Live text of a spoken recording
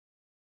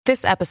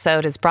This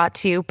episode is brought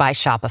to you by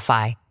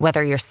Shopify.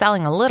 Whether you're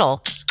selling a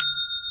little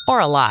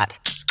or a lot,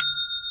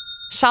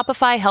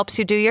 Shopify helps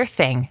you do your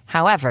thing,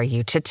 however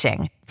you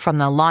cha-ching. From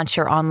the launch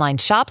your online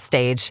shop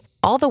stage,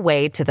 all the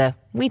way to the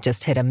we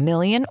just hit 1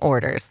 million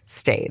orders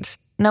stage.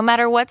 No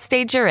matter what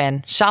stage you're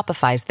in,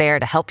 Shopify's there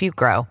to help you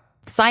grow.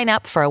 Sign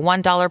up for a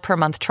 $1 per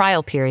month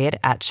trial period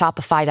at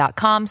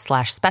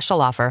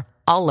shopify.com/special offer,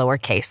 all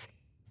lowercase.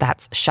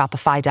 That's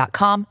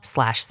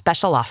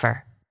shopify.com/special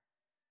offer.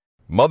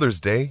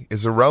 Mother's Day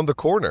is around the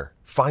corner.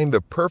 Find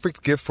the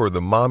perfect gift for the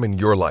mom in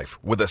your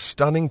life with a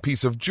stunning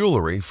piece of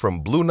jewelry from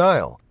Blue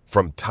Nile.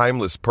 From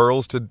timeless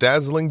pearls to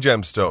dazzling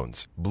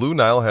gemstones, Blue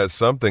Nile has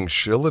something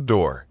she'll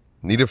adore.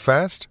 Need it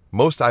fast?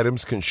 Most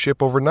items can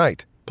ship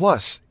overnight.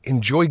 Plus,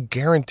 enjoy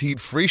guaranteed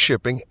free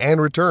shipping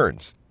and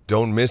returns.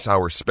 Don't miss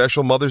our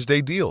special Mother's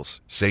Day deals.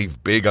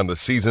 Save big on the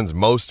season's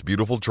most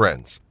beautiful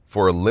trends.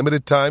 For a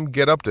limited time,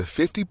 get up to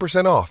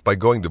 50% off by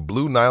going to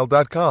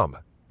BlueNile.com.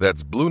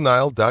 That's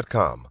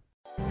BlueNile.com.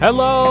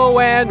 Hello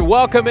and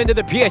welcome into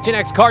the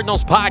PHNX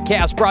Cardinals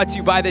podcast, brought to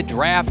you by the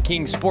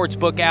DraftKings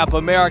Sportsbook app,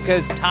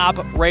 America's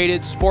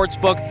top-rated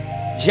sportsbook.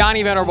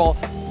 Johnny Venerable,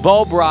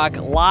 Bo Brock,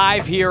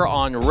 live here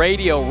on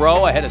Radio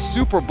Row ahead of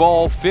Super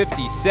Bowl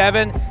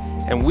 57.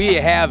 And we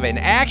have an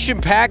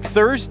action-packed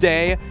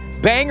Thursday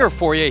banger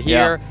for you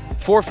here,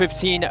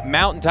 4:15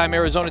 Mountain Time,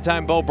 Arizona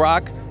time. Bo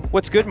Brock,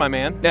 what's good, my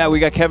man? Yeah, we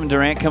got Kevin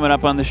Durant coming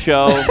up on the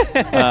show.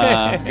 Going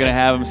to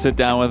have him sit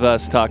down with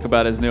us, talk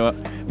about his new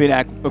being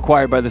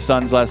acquired by the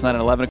Suns last night at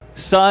 11.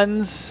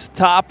 Suns,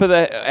 top of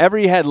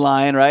every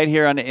headline right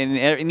here in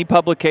any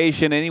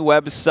publication, any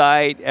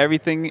website,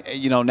 everything.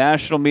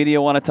 National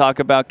media want to talk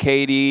about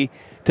KD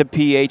to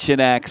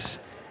PHNX.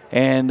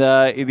 And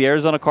the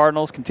Arizona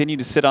Cardinals continue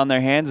to sit on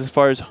their hands as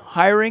far as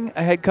hiring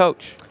a head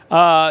coach.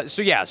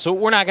 So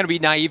we're not going to be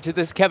naive to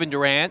this. Kevin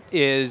Durant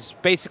is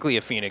basically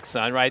a Phoenix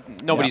Sun, right?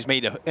 Nobody's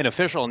made an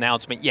official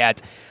announcement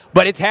yet,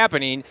 but it's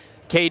happening.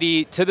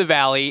 KD to the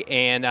Valley,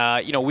 and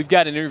we've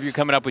got an interview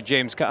coming up with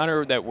James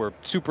Conner that we're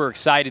super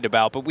excited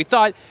about, but we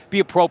thought it'd be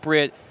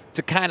appropriate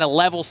to kind of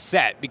level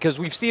set because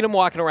we've seen him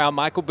walking around,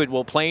 Michael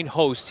Bidwill, playing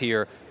host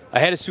here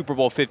ahead of Super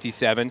Bowl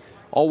 57,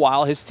 all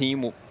while his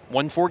team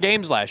won 4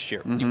 games last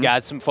year. Mm-hmm. You've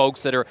got some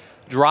folks that are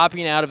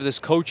dropping out of this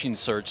coaching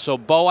search. So,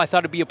 Bo, I thought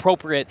it'd be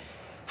appropriate.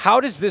 How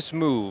does this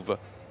move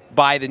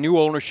by the new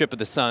ownership of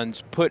the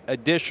Suns put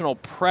additional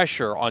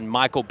pressure on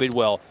Michael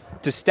Bidwill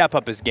to step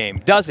up his game?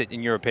 Does it,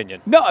 in your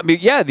opinion? No, I mean,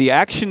 yeah, the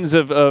actions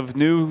of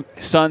new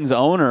Suns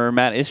owner,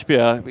 Matt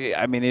Ishbia,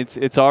 I mean,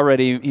 it's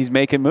already, he's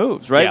making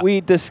moves, right? Yeah.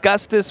 We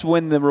discussed this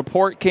when the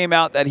report came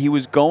out that he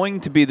was going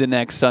to be the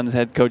next Suns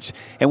head coach,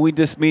 and we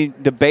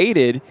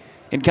debated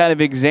and kind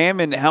of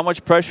examined how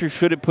much pressure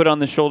should it put on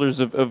the shoulders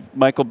of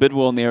Michael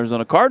Bidwill and the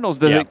Arizona Cardinals.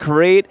 Does it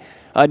create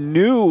a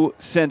new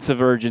sense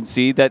of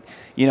urgency that,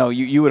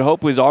 you would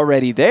hope was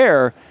already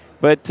there,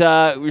 but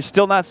we're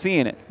still not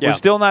seeing it. Yeah. We're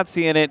still not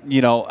seeing it.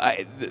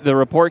 The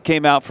report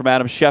came out from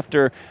Adam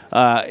Schefter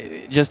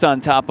just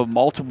on top of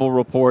multiple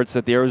reports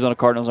that the Arizona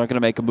Cardinals aren't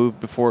going to make a move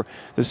before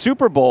the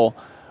Super Bowl,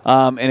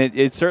 and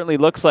it certainly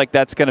looks like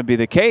that's going to be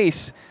the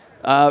case.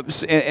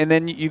 And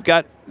then you've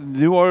got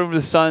New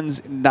Orleans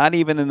Suns not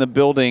even in the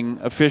building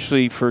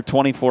officially for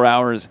 24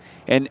 hours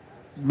and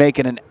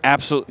making an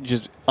absolute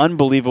just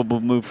unbelievable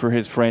move for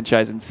his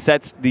franchise and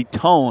sets the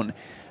tone.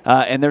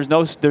 And there's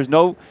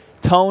no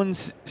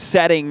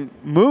tone-setting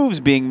moves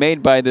being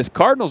made by this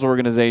Cardinals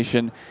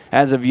organization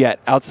as of yet,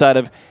 outside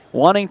of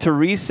wanting to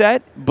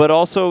reset, but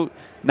also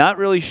not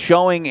really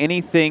showing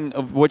anything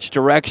of which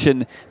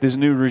direction this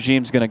new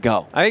regime's going to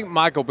go. I think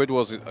Michael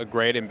Bidwill is a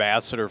great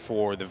ambassador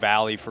for the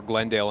Valley, for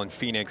Glendale and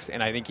Phoenix,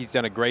 and I think he's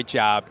done a great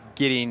job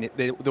getting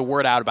the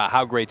word out about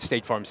how great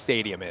State Farm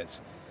Stadium is.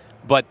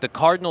 But the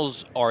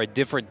Cardinals are a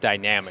different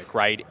dynamic,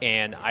 right?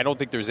 And I don't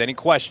think there's any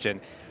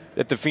question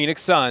that the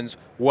Phoenix Suns,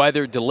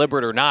 whether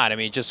deliberate or not, I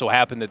mean, it just so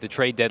happened that the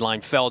trade deadline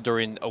fell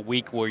during a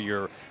week where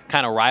your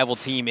kind of rival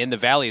team in the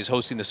Valley is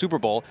hosting the Super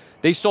Bowl.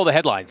 They stole the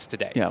headlines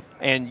today. Yeah.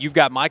 And you've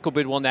got Michael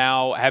Bidwill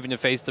now having to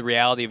face the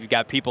reality of you've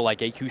got people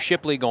like A.Q.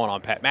 Shipley going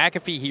on Pat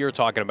McAfee here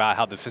talking about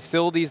how the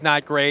facility's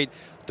not great,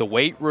 the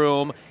weight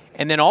room,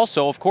 and then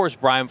also, of course,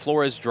 Brian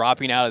Flores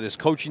dropping out of this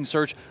coaching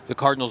search. The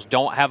Cardinals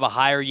don't have a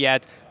hire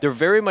yet. They're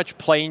very much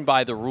playing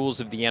by the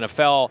rules of the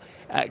NFL,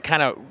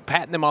 kind of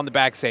patting them on the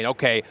back saying,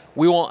 okay,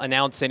 we won't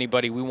announce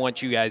anybody. We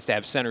want you guys to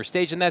have center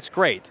stage, and that's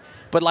great.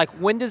 But,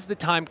 when does the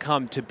time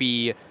come to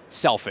be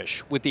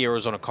selfish with the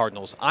Arizona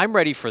Cardinals? I'm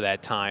ready for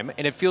that time,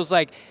 and it feels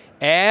like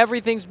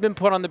everything's been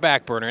put on the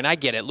back burner, and I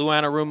get it. Lou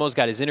Anarumo's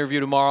got his interview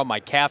tomorrow,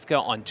 Mike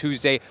Kafka on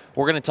Tuesday.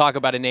 We're going to talk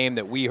about a name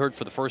that we heard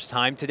for the first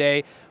time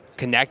today,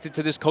 connected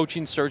to this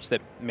coaching search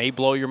that may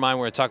blow your mind.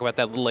 We're going to talk about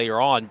that a little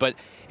later on, but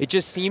it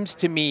just seems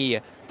to me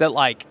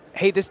that,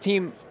 hey, this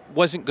team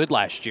wasn't good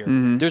last year.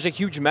 Mm-hmm. There's a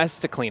huge mess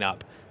to clean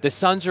up. The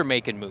Suns are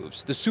making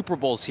moves. The Super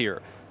Bowl's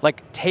here.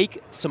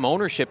 Take some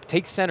ownership,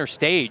 take center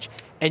stage,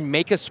 and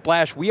make a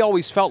splash. We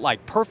always felt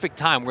like perfect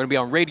time. We're going to be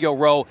on Radio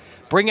Row,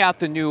 bring out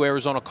the new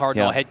Arizona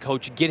Cardinal head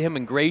coach, get him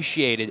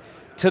ingratiated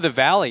to the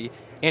Valley.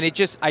 And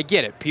I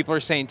get it. People are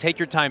saying take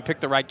your time, pick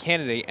the right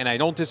candidate, and I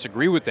don't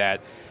disagree with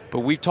that. But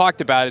we've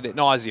talked about it ad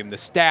nauseum. The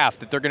staff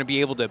that they're going to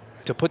be able to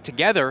put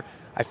together,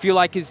 I feel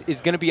like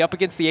is going to be up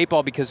against the 8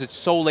 ball because it's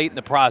so late in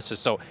the process.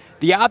 So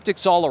the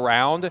optics all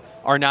around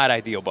are not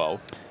ideal, Bo.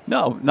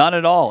 No, not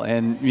at all.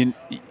 And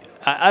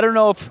I don't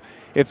know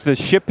if the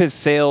ship has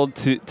sailed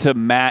to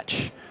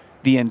match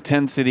the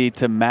intensity,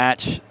 to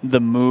match the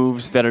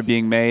moves that are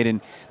being made.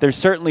 And there's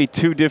certainly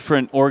two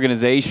different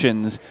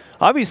organizations,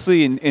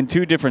 obviously in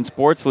two different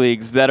sports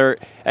leagues, that are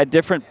at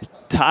different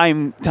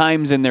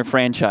times in their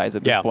franchise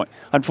at this point.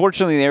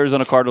 Unfortunately, the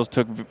Arizona Cardinals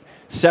took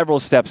several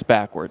steps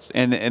backwards,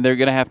 and they're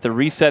going to have to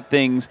reset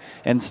things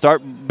and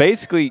start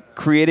basically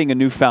creating a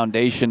new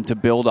foundation to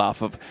build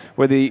off of.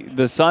 Where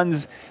the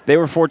Suns, they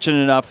were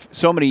fortunate enough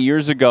so many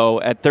years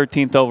ago at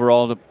 13th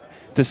overall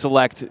to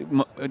select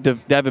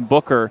Devin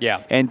Booker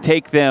and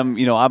take them,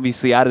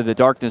 obviously out of the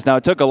darkness. Now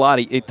it took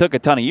a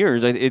ton of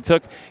years. It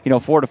took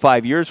 4 to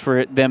 5 years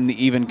for them to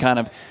even kind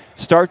of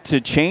start to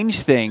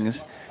change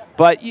things.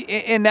 But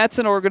and that's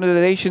an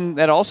organization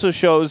that also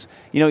shows,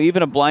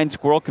 even a blind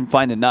squirrel can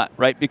find the nut,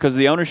 right? Because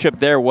the ownership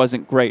there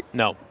wasn't great.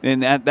 No,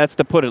 and that's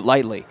to put it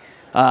lightly.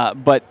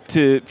 But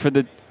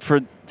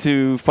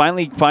to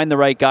finally find the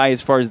right guy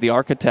as far as the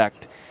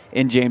architect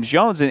in James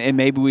Jones, and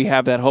maybe we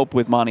have that hope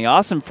with Monty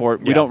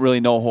Ossenfort. We don't really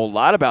know a whole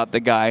lot about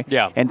the guy.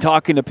 Yeah. And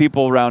talking to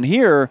people around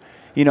here,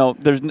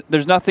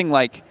 there's nothing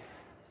like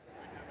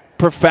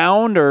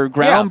profound or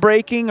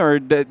groundbreaking or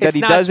that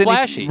he does anything.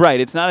 Splashy. Right.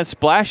 It's not as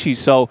splashy.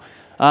 So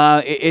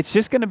it's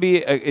just going to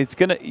be.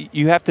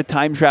 You have to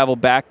time travel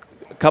back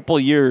a couple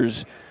of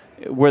years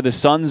where the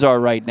Suns are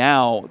right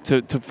now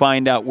to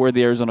find out where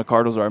the Arizona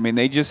Cardinals are. I mean,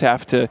 they just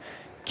have to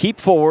keep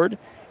forward,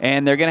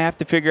 and they're going to have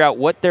to figure out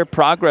what their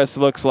progress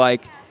looks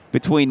like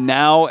between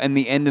now and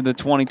the end of the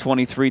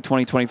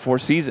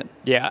 2023-2024 season.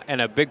 Yeah, and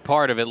a big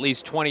part of at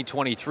least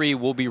 2023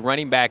 will be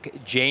running back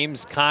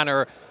James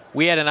Conner.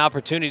 We had an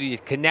opportunity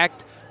to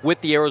connect with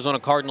the Arizona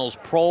Cardinals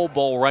Pro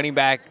Bowl running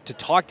back to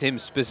talk to him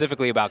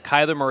specifically about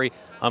Kyler Murray,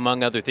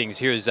 among other things.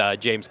 Here's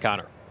James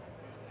Conner.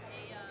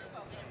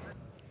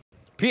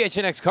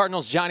 PHNX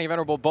Cardinals Johnny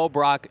Venerable, Bo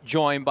Brock,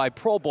 joined by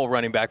Pro Bowl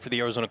running back for the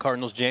Arizona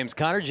Cardinals, James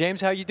Conner. James,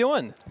 how you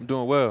doing? I'm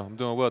doing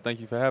well. Thank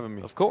you for having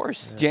me. Of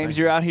course. Yeah, James,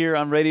 you're out here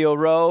on Radio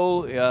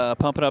Row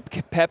pumping up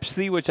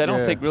Pepsi, which I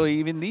don't think really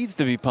even needs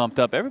to be pumped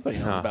up. Everybody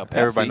knows about Pepsi.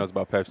 Everybody knows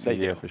about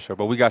Pepsi, for sure.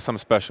 But we got something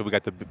special. We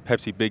got the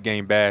Pepsi Big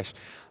Game Bash.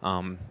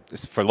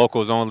 It's for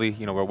locals only.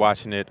 We're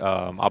watching it.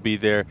 I'll be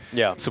there.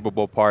 Yeah. Super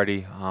Bowl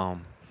party.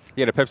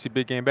 The Pepsi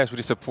Big Game Bash, we're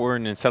just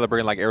supporting and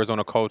celebrating like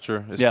Arizona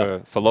culture.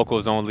 It's for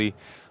locals only.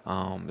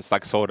 It's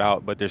like sold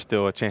out, but there's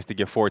still a chance to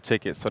get 4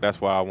 tickets. So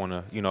that's why I want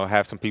to,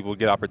 have some people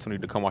get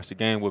opportunity to come watch the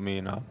game with me.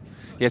 And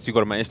yes, you go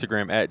to my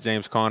Instagram at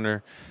James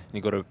Conner, and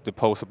you go to the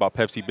post about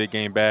Pepsi Big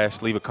Game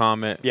Bash, leave a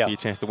comment, get a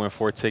chance to win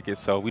 4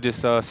 tickets. So we just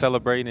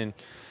celebrating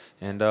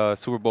and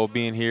Super Bowl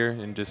being here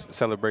and just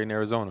celebrating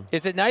Arizona.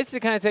 Is it nice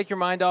to kind of take your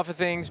mind off of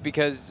things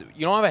because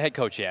you don't have a head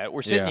coach yet?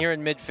 We're sitting here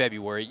in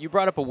mid-February. You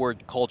brought up a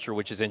word, culture,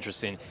 which is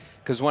interesting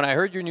because when I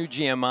heard your new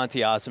GM,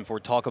 Monty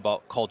Ossenfort, talk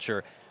about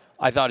culture,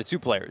 I thought of 2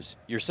 players,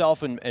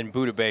 yourself and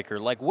Budda Baker.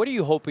 Like, what are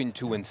you hoping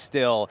to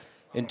instill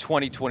in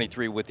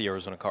 2023 with the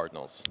Arizona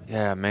Cardinals?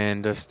 Yeah,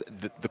 man, just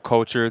the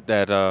culture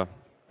that,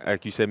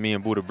 like you said, me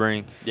and Budda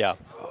bring. Yeah.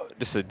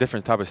 Just a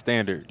different type of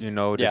standard,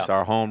 just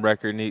our home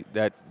record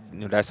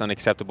that's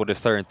unacceptable. There's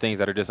certain things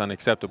that are just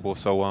unacceptable.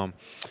 So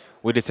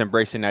we're just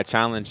embracing that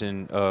challenge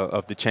and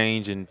of the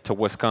change and to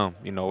what's come,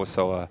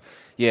 So,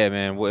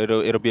 man,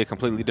 it'll be a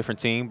completely different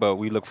team, but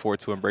we look forward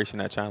to embracing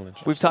that challenge.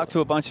 We've talked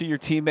to a bunch of your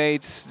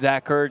teammates,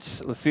 Zach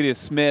Ertz, Lecitus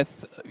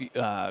Smith,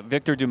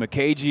 Victor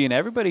Dimukeje, and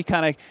everybody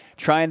kind of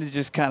trying to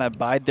just kind of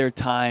bide their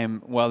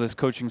time while this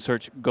coaching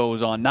search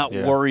goes on, not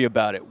worry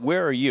about it.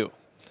 Where are you?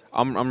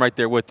 I'm right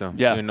there with them.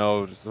 Yeah.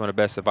 Just one of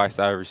the best advice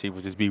I ever received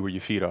was just be where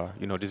your feet are.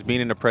 Just being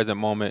in the present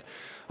moment.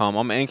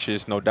 I'm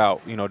anxious, no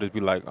doubt. Just be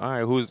like, all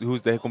right, who's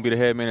going to be the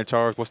head man in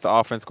charge? What's the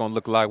offense going to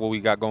look like? What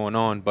we got going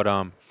on?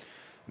 But,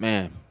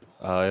 man,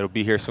 it'll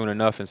be here soon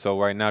enough. And so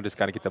right now, just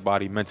got to get the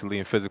body mentally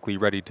and physically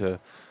ready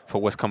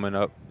for what's coming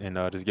up and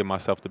just give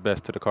myself the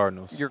best to the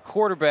Cardinals. Your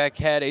quarterback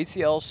had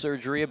ACL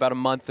surgery about a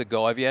month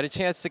ago. Have you had a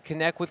chance to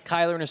connect with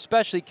Kyler, and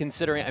especially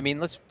considering,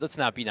 let's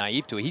not be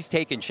naive to it. He's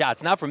taking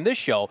shots, not from this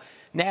show.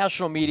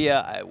 National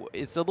media,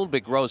 it's a little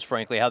bit gross,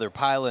 frankly, how they're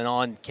piling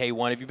on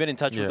K1. Have you been in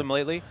touch with him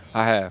lately?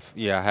 I have.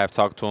 Yeah, I have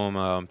talked to him,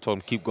 told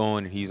him keep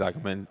going, and he's like,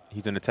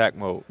 he's in attack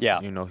mode.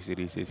 Yeah.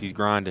 He said he's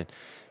grinding,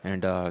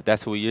 and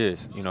that's who he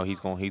is. He's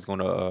going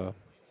to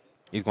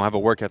have a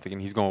work ethic,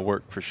 and he's going to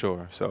work for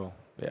sure. So,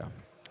 yeah.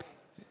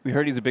 We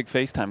heard he's a big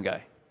FaceTime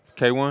guy.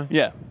 K1?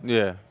 Yeah.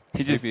 Yeah.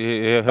 He just.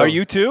 Are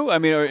you too?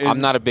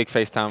 I'm not a big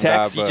FaceTime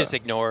guy. You just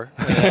ignore.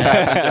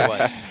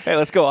 Hey,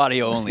 let's go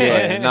audio only.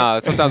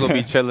 Sometimes we'll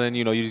be chilling.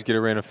 You just get a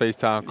random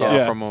FaceTime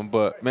call from him.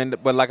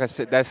 But like I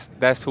said,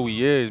 that's who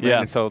he is, man. Yeah.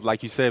 And so,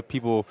 like you said,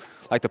 people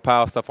like to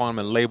pile stuff on him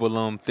and label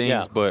them things.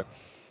 Yeah. But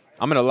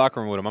I'm in the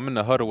locker room with him. I'm in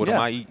the huddle with him.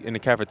 I eat in the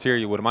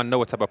cafeteria with him. I know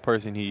what type of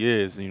person he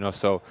is.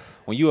 So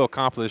when you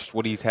accomplish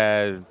what he's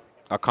had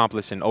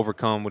accomplish and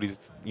overcome what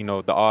he's,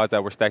 the odds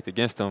that were stacked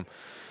against him,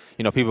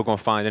 people are going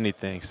to find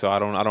anything. So I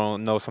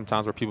don't know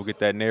sometimes where people get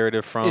that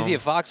narrative from. Is he a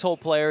foxhole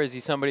player? Is he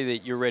somebody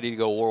that you're ready to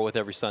go war with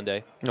every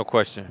Sunday? No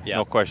question. Yeah.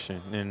 No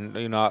question.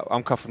 And,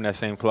 I'm cut from that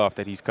same cloth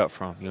that he's cut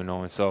from,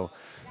 and so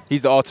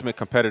he's the ultimate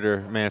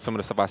competitor, man. Some of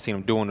the stuff I've seen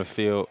him do on the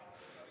field,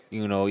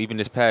 even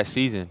this past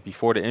season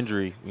before the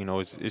injury,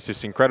 it's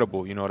just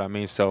incredible. You know what I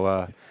mean?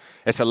 So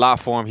it's a lot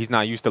for him. He's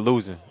not used to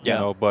losing,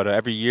 but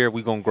every year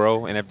we're going to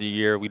grow, and every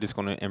year we just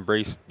going to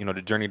embrace,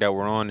 the journey that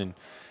we're on and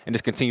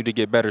just continue to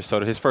get better.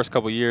 So his first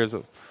couple of years,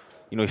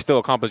 he still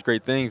accomplished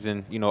great things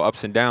and,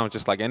 ups and downs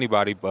just like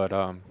anybody, but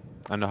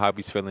I know how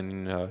he's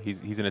feeling.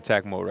 He's in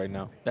attack mode right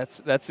now.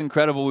 That's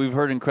incredible. We've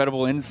heard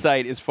incredible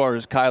insight as far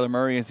as Kyler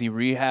Murray as he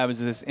rehabs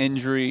this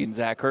injury and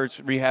Zach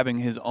Ertz rehabbing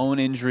his own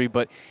injury.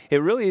 But it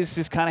really is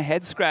just kind of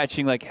head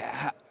scratching. Like,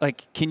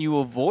 can you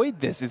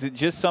avoid this? Is it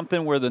just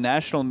something where the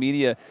national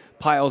media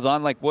piles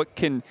on? Like, what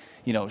can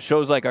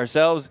shows like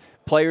ourselves,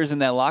 players in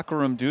that locker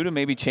room do to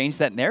maybe change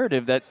that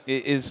narrative that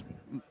is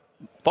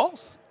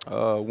false?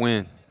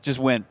 Win. Just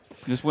win.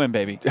 Just win,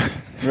 baby.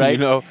 Right?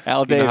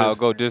 Al Davis. How it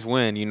go, just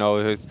win.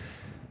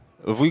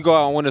 If we go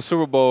out and win the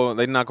Super Bowl,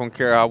 they're not going to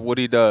care what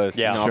he does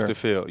off the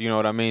field. You know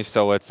what I mean?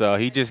 So it's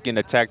he just getting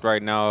attacked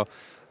right now.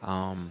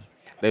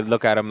 They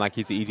look at him like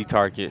he's an easy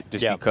target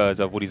just because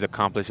of what he's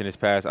accomplished in his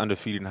past,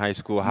 undefeated in high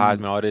school,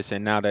 Heisman, all this.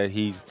 And now that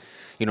he's,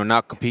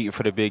 not competing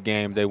for the big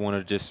game, they want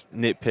to just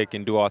nitpick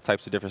and do all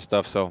types of different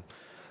stuff. So,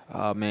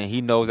 man,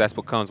 he knows that's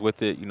what comes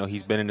with it.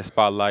 He's been in the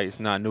spotlight. It's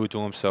not new to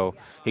him, so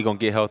he's going to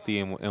get healthy.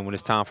 And when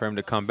it's time for him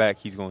to come back,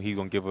 he's going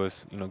to give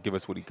us,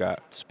 what he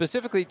got.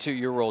 Specifically to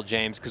your role,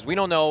 James, because we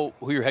don't know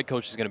who your head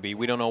coach is going to be.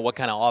 We don't know what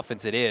kind of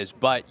offense it is,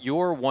 but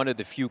you're one of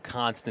the few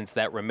constants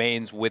that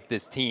remains with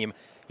this team.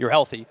 You're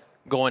healthy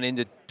going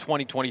into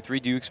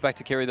 2023. Do you expect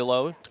to carry the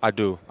load? I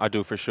do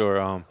for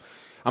sure.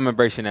 I'm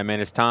embracing that, man.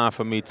 It's time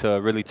for me to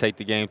really take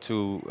the game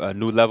to a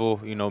new level,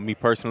 me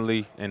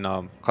personally, and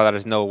because I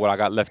just know what I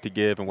got left to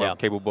give and what I'm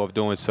capable of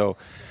doing. So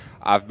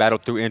I've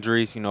battled through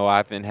injuries. I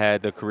haven't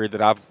had the career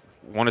that I've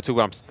wanted to,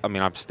 but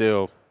I'm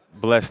still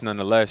blessed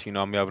nonetheless.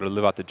 I'm able to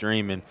live out the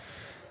dream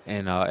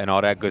and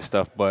all that good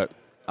stuff. But,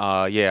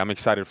 I'm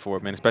excited for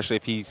it, man, especially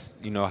if he's,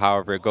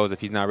 however it goes.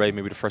 If he's not ready,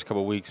 maybe the first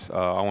couple of weeks,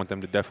 I want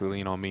them to definitely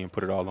lean on me and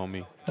put it all on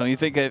me. Don't you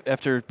think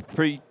after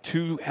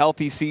two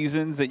healthy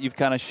seasons that you've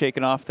kind of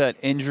shaken off that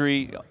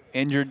injured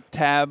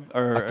tab?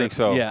 I think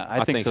so. Yeah,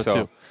 I think so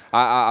too.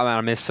 I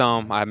missed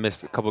some. I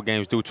missed a couple of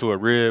games due to a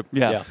rib.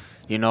 Yeah.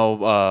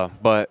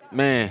 But,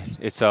 man,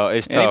 it's tough.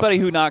 Anybody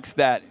who knocks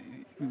that,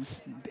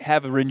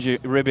 have a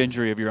rib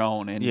injury of your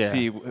own and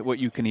see what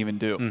you can even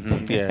do.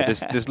 Mm-hmm. Yeah,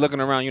 just looking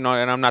around, and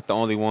I'm not the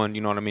only one,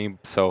 you know what I mean?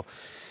 So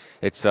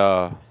it's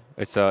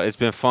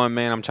been fun,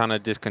 man. I'm trying to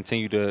just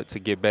continue to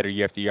get better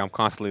year after year. I'm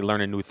constantly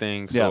learning new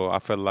things. So I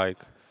feel like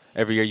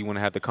every year you want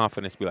to have the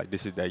confidence to be like,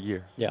 this is that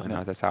year. Yeah.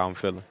 And that's how I'm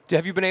feeling.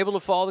 Have you been able to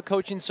follow the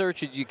coaching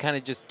search, or did you kind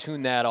of just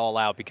tune that all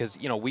out? Because,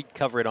 we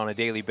cover it on a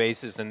daily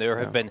basis, and there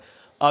have been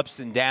ups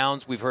and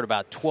downs. We've heard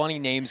about 20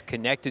 names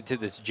connected to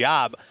this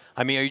job.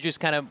 I mean, are you just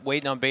kind of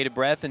waiting on bated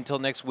breath until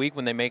next week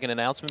when they make an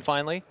announcement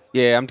finally?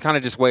 Yeah, I'm kind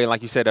of just waiting.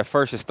 Like you said, at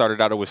first it started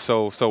out, it was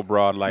so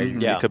broad. Like,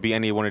 it could be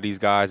any one of these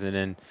guys. And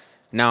then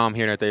now I'm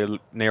hearing that they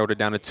narrowed it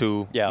down to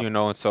two,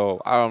 and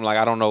so I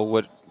don't know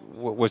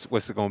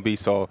what's it going to be.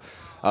 So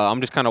I'm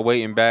just kind of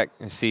waiting back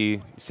and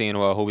seeing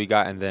who we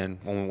got. And then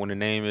when the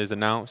name is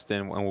announced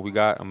and what we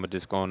got, I'm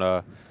just going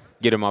to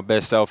get in my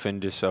best self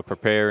and just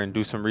prepare and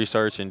do some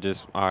research and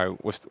just, all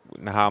right,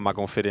 how am I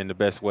going to fit in the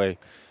best way?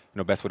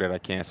 Best way that I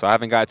can. So I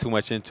haven't got too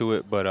much into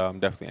it, but I'm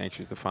definitely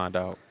anxious to find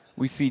out.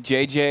 We see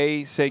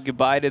JJ say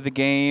goodbye to the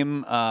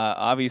game.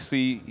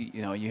 Obviously,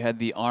 you had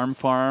the Arm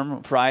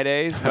Farm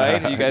Fridays,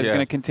 right? Are you guys going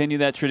to continue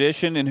that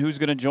tradition? And who's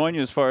going to join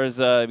you as far as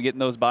getting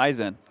those buys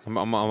in? I'm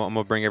going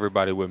to bring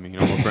everybody with me.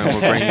 I'm going to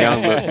bring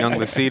young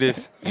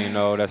Lacitus.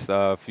 That's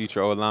the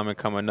future old lineman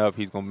coming up.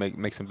 He's going to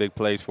make some big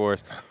plays for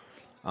us.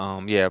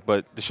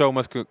 But the show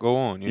must go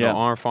on.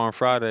 Arm Farm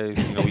Fridays.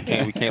 We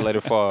can't let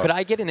it fall. Could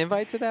I get an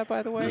invite to that,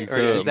 by the way? Or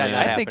is that not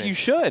happening? I think you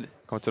should.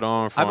 Come to the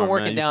Arm Farm. I've been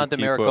working down at the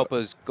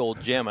Maricopa's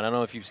Gold Gym. I don't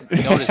know if you've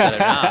noticed that or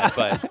not,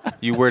 but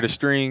you wear the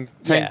string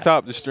tank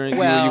top, the string.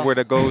 Well, you wear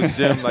the Gold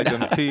Gym like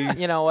them tees.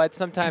 You know what?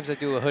 Sometimes I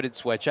do a hooded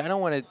sweatshirt. I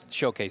don't want to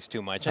showcase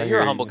too much.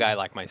 You're a humble guy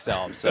like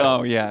myself.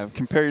 So.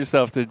 Compare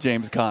yourself to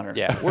James Conner.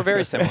 Yeah, we're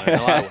very similar in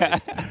a lot of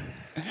ways.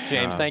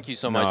 James, thank you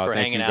so much for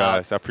hanging out. Thank you,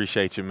 guys. I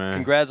appreciate you, man.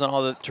 Congrats on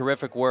all the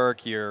terrific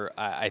work. You're,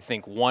 I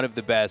think, one of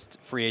the best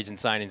free agent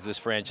signings this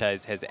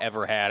franchise has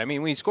ever had. I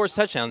mean, when he scores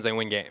touchdowns, they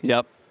win games.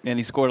 Yep. And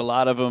he scored a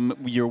lot of them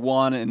year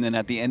one, and then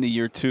at the end of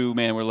year two,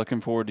 man, we're looking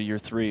forward to year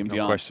three and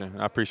beyond. No question.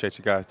 I appreciate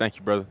you guys. Thank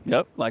you, brother.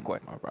 Yep,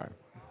 likewise. All right.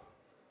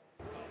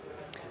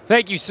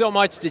 Thank you so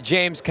much to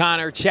James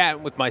Conner,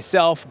 chatting with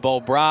myself,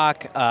 Bo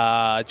Brock,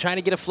 trying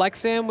to get a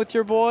flex in with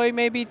your boy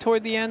maybe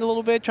toward the end a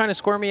little bit, trying to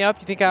square me up.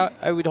 You think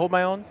I would hold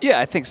my own? Yeah,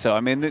 I think so. I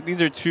mean, these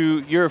are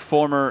you're a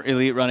former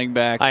elite running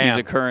back. He's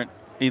a current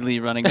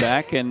elite running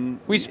back, and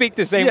we speak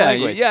the same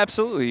language. Yeah,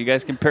 absolutely. You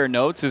guys compare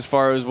notes as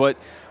far as what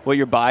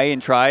your buy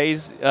and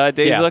tries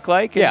days look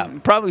like.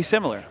 And probably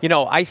similar.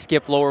 I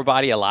skip lower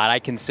body a lot. I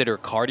consider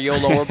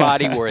cardio lower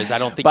body, whereas I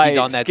don't think he's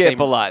on that skip same.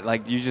 a lot.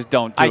 Like you just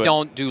don't. I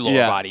don't do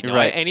lower body. No,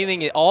 right.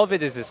 Anything. All of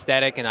it is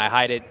aesthetic, and I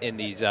hide it in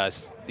these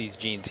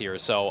jeans here.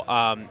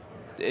 So,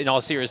 in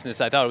all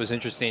seriousness, I thought it was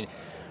interesting.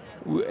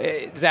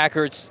 Zach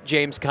Ertz,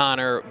 James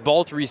Conner,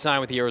 both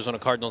re-signed with the Arizona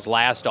Cardinals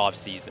last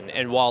offseason.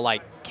 And while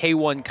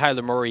K1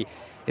 Kyler Murray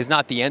is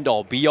not the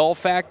end-all, be-all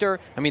factor,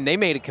 I mean, they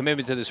made a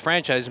commitment to this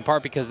franchise in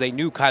part because they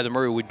knew Kyler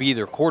Murray would be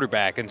their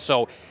quarterback. And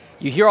so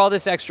you hear all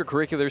this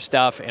extracurricular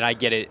stuff, and I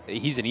get it.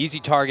 He's an easy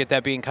target,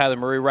 that being Kyler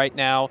Murray right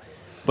now.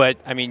 But,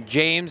 I mean,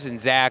 James and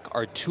Zach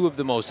are two of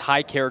the most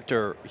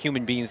high-character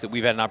human beings that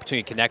we've had an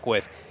opportunity to connect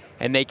with,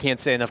 and they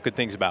can't say enough good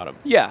things about him.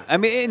 Yeah, I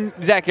mean,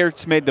 and Zach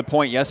Ertz made the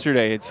point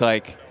yesterday. It's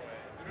like,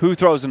 who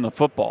throws him the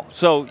football?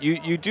 So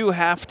you do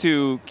have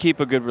to keep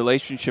a good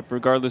relationship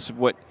regardless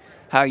of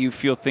how you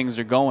feel things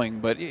are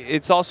going. But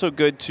it's also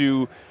good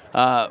to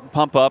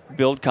pump up,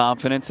 build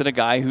confidence in a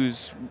guy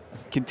who's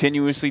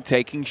continuously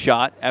taking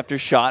shot after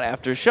shot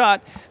after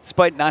shot,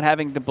 despite not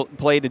having to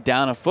play to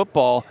down a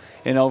football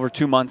in over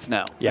 2 months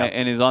now. Yeah.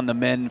 And is on the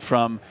mend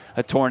from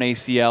a torn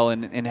ACL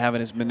and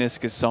having his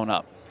meniscus sewn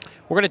up.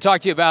 We're going to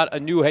talk to you about a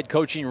new head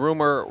coaching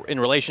rumor in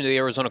relation to the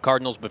Arizona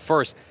Cardinals. But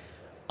first,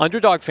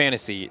 Underdog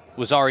Fantasy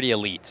was already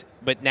elite,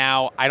 but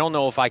now I don't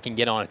know if I can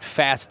get on it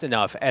fast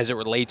enough as it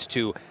relates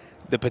to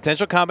the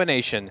potential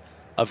combination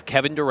of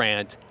Kevin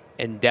Durant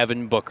and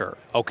Devin Booker.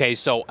 Okay,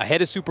 so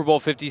ahead of Super Bowl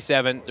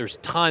 57, there's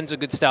tons of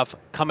good stuff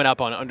coming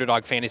up on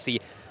Underdog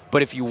Fantasy,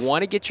 but if you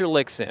want to get your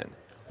licks in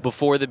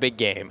before the big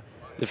game,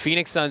 the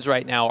Phoenix Suns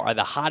right now are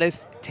the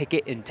hottest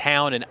ticket in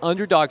town, and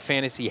Underdog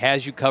Fantasy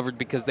has you covered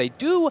because they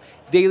do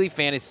daily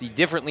fantasy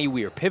differently.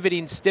 We are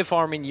pivoting,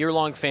 stiff-arming,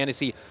 year-long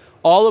fantasy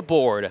all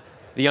aboard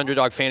the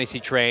Underdog Fantasy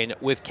train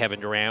with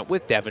Kevin Durant,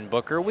 with Devin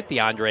Booker, with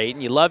DeAndre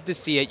Ayton. You love to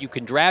see it. You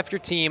can draft your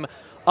team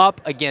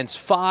up against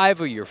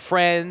 5 of your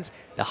friends.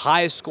 The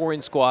highest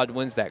scoring squad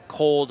wins that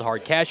cold,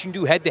 hard cash. You can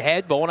do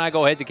head-to-head. Bo and I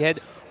go head-to-head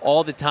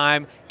all the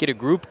time. Get a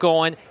group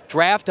going.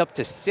 Draft up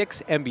to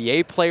 6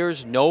 NBA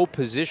players. No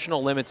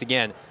positional limits.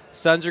 Again,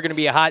 Suns are going to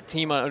be a hot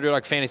team on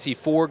Underdog Fantasy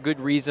for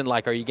good reason.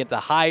 Like, are you getting the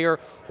higher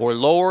or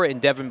lower in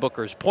Devin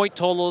Booker's point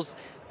totals?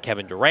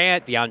 Kevin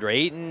Durant, DeAndre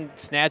Ayton,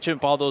 snatching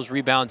up all those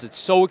rebounds. It's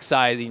so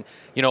exciting.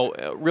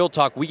 Real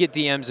talk, we get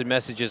DMs and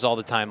messages all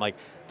the time like,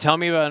 tell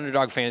me about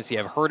Underdog Fantasy.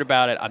 I've heard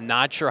about it. I'm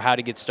not sure how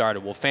to get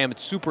started. Well, fam,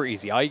 it's super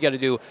easy. All you got to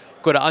do,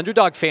 go to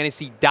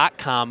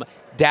UnderdogFantasy.com,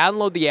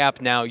 download the app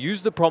now,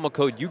 use the promo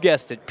code, you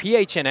guessed it,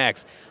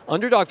 PHNX.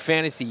 Underdog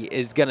Fantasy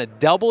is going to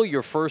double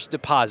your first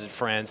deposit,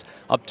 friends,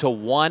 up to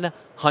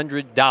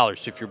 $100.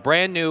 So if you're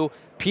brand new,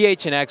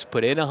 PHNX,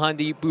 put in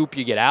 $100, boop,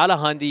 you get out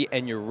 $100,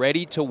 and you're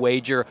ready to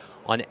wager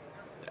on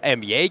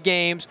NBA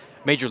games.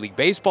 Major League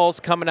Baseball's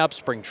coming up.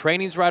 Spring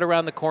training's right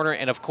around the corner.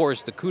 And, of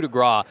course, the coup de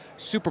grace,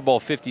 Super Bowl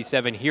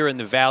 57 here in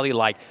the Valley.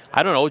 Like,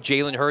 I don't know,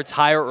 Jalen Hurts,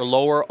 higher or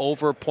lower,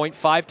 over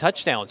 0.5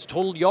 touchdowns.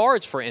 Total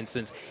yards, for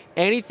instance.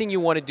 Anything you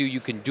want to do, you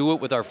can do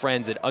it with our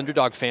friends at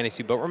Underdog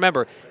Fantasy. But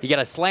remember, you got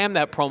to slam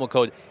that promo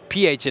code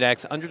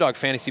PHNX, Underdog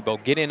Fantasy Bowl.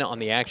 Get in on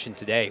the action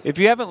today. If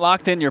you haven't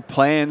locked in your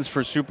plans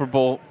for Super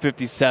Bowl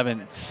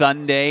 57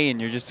 Sunday and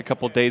you're just a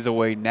couple days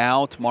away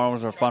now, tomorrow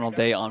is our final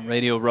day on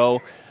Radio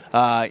Row,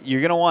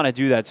 you're going to want to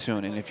do that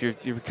soon. And if you're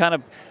kind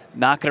of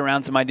knocking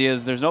around some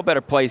ideas, there's no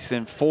better place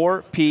than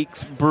Four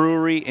Peaks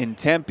Brewery in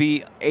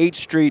Tempe, 8th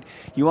Street.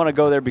 You want to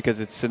go there because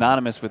it's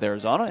synonymous with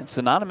Arizona. It's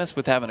synonymous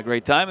with having a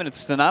great time, and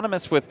it's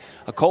synonymous with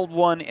a cold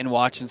one and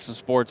watching some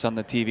sports on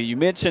the TV. You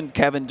mentioned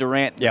Kevin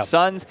Durant and the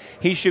Suns.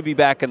 He should be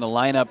back in the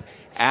lineup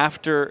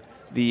after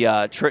the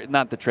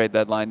not the trade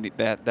deadline,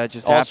 that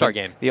just happened. All-Star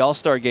game. The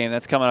All-Star game,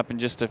 that's coming up in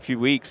just a few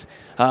weeks.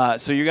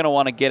 So you're going to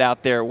want to get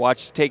out there,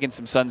 take in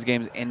some Suns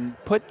games, and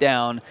put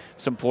down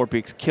some Four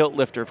Peaks. Kilt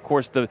Lifter, of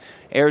course, the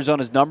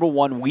Arizona's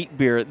 #1 wheat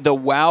beer, the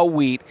Wow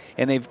Wheat,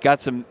 and they've got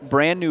some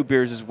brand new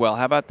beers as well.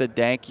 How about the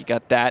Dank? You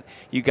got that.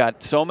 You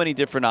got so many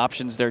different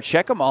options there.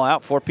 Check them all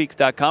out,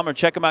 fourpeaks.com, or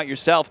check them out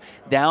yourself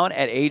down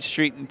at 8th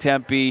Street in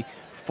Tempe.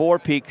 Four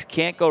Peaks,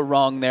 can't go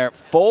wrong there.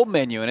 Full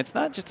menu, and it's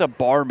not just a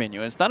bar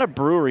menu. It's not a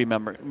brewery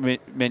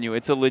menu.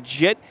 It's a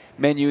legit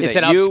menu it's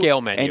that an you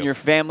upscale menu. And your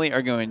family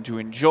are going to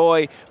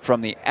enjoy,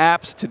 from the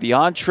apps to the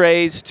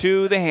entrees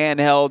to the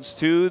handhelds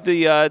to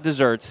the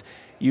desserts.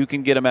 You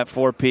can get them at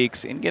Four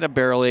Peaks and get a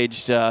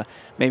barrel-aged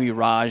maybe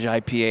Raj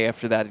IPA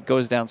after that. It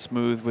goes down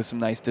smooth with some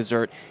nice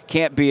dessert.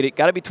 Can't beat it.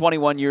 Got to be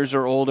 21 years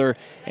or older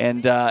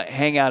and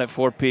hang out at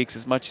Four Peaks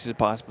as much as you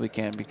possibly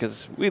can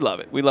because we love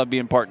it. We love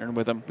being partnered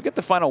with them. We got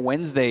the final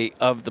Wednesday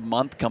of the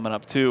month coming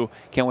up, too.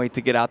 Can't wait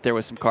to get out there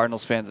with some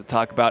Cardinals fans to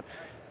talk about.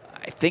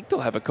 I think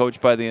they'll have a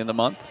coach by the end of the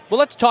month. Well,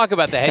 let's talk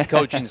about the head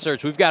coaching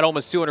search. We've got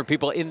almost 200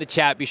 people in the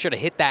chat. Be sure to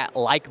hit that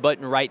like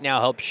button right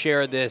now. Help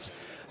share this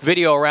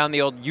video around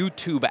the old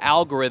YouTube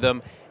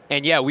algorithm.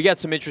 And, yeah, we got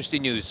some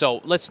interesting news. So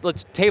let's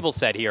table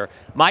set here.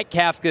 Mike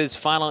Kafka's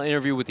final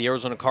interview with the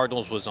Arizona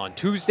Cardinals was on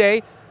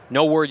Tuesday.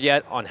 No word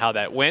yet on how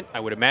that went.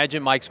 I would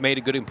imagine Mike's made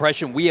a good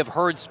impression. We have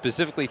heard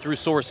specifically through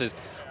sources,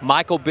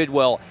 Michael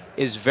Bidwell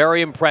is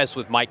very impressed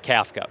with Mike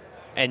Kafka.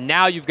 And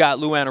now you've got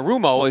Lou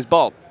Anarumo. Well, he's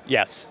bald.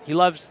 Yes, he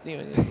loves. He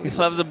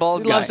loves a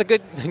bald guy. He loves a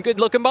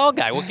good-looking bald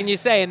guy. What can you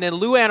say? And then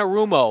Lou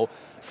Anarumo,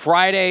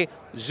 Friday,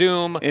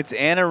 Zoom. It's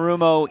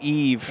Anarumo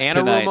Eve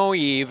Anarumo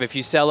Eve. If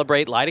you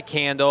celebrate, light a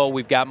candle.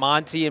 We've got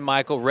Monty and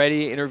Michael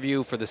ready to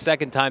interview for the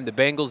second time the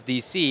Bengals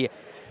DC.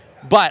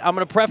 But I'm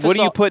going to preface. What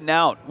are you putting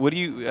out? What do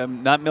you?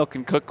 Not milk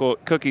and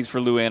cookies for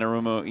Lou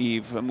Anarumo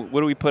Eve.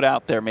 What do we put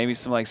out there? Maybe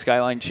some like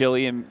Skyline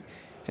chili and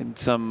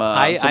some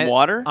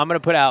water? I'm going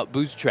to put out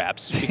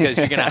bootstraps because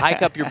you're going to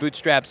hike up your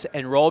bootstraps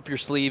and roll up your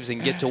sleeves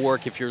and get to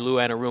work if you're Lou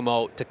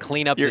Anarumo to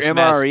clean up your this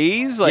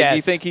MREs? mess. Like, yes.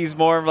 You think he's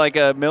more of like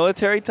a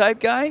military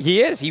type guy?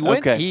 He is. He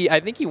went. Okay. I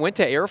think he went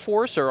to Air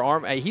Force or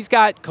Army. He's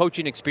got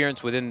coaching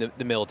experience within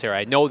the military.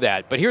 I know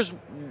that. But here's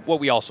what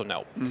we also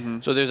know. Mm-hmm.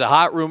 So there's a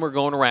hot rumor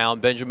going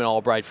around. Benjamin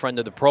Albright, friend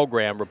of the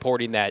program,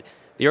 reporting that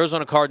the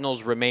Arizona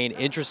Cardinals remain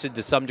interested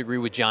to some degree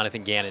with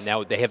Jonathan Gannon.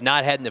 Now, they have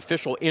not had an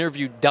official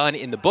interview done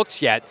in the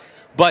books yet,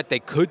 but they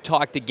could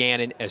talk to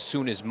Gannon as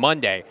soon as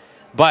Monday.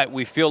 But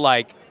we feel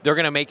like they're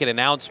going to make an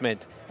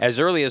announcement as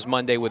early as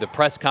Monday with a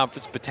press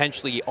conference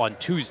potentially on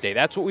Tuesday.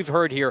 That's what we've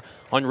heard here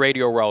on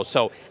Radio Row.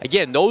 So,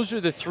 again, those are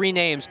the three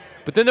names.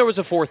 But then there was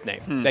a fourth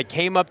name that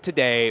came up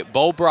today.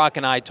 Bo Brock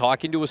and I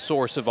talking to a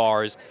source of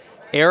ours,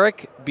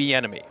 Eric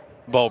Bieniemy.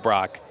 Bo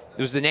Brock.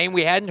 It was the name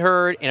we hadn't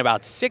heard in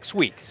about 6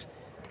 weeks.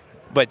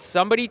 But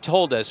somebody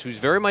told us, who's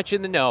very much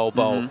in the know,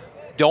 Bo,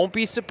 don't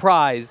be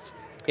surprised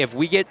if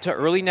we get to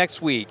early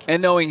next week.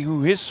 And knowing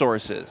who his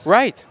source is.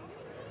 Right.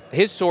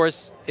 His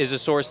source is a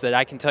source that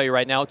I can tell you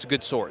right now, it's a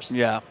good source.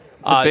 Yeah,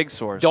 it's a big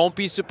source. Don't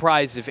be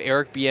surprised if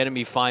Eric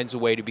Bieniemy finds a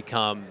way to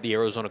become the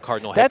Arizona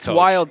Cardinal head coach. That's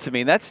wild to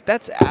me. That's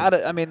out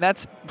of, I mean,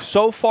 that's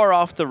so far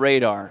off the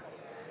radar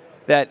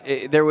that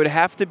there would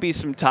have to be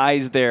some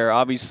ties there,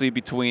 obviously,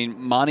 between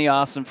Monty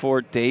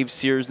Ossenfort, Dave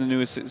Sears, the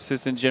new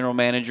assistant general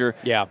manager,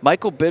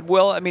 Michael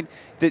Bidwell. I mean,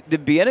 did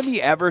Bieniemy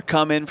ever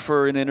come in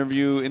for an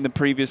interview in the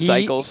previous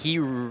cycles? He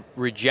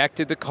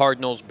rejected the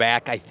Cardinals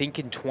back, I think,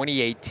 in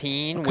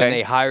 2018 when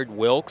they hired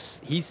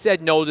Wilkes. He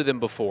said no to them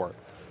before.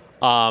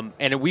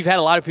 And we've had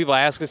a lot of people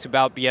ask us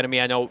about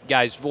Bieniemy. I know,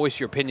 guys, voice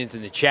your opinions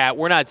in the chat.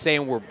 We're not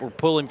saying we're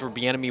pulling for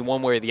Bieniemy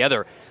one way or the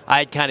other. I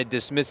had kind of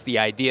dismissed the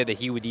idea that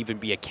he would even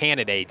be a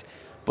candidate.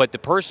 But the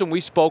person we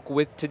spoke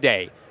with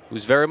today,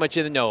 who's very much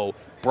in the know,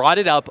 brought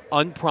it up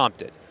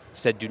unprompted,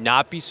 said do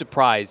not be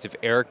surprised if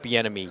Eric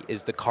Bieniemy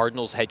is the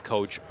Cardinals head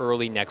coach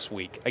early next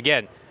week.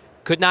 Again,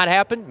 could not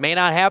happen, may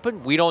not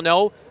happen, we don't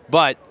know.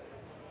 But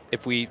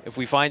if we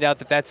find out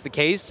that that's the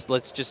case,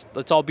 let's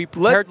all be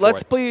prepared for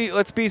it.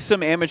 Let's be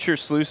some amateur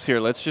sleuths here.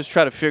 Let's just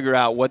try to figure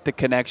out what the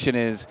connection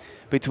is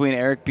between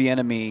Eric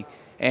Bieniemy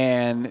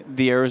and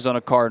the Arizona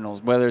Cardinals,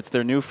 whether it's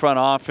their new front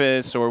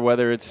office or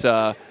whether it's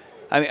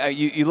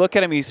you look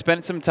at him, he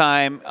spent some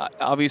time,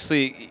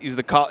 obviously, he was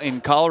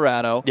in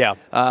Colorado.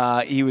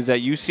 Yeah. He was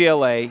at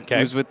UCLA. Okay.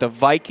 He was with the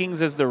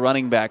Vikings as their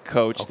running back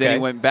coach. Okay. Then he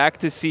went back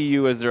to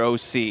CU as their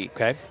OC.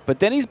 Okay. But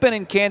then he's been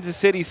in Kansas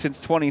City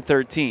since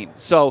 2013.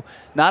 So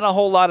not a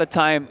whole lot of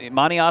time.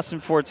 Monty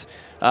Ossenfort's,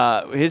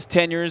 his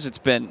tenures, it's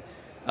been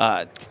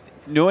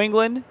New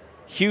England,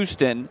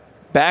 Houston,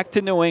 back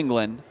to New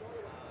England,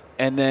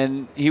 and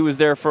then he was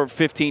there for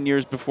 15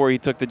 years before he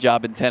took the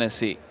job in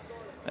Tennessee.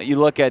 You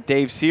look at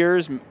Dave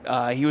Sears,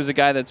 he was a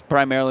guy that's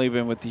primarily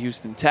been with the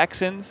Houston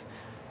Texans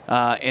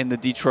and the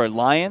Detroit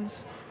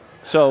Lions.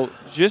 So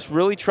just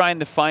really trying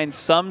to find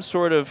some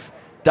sort of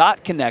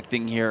dot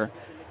connecting here.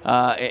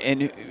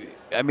 And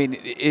I mean,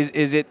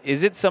 is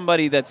it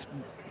somebody that's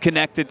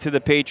connected to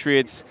the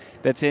Patriots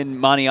that's in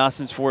Monty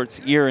Ossenfort's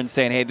ear and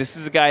saying, hey, this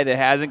is a guy that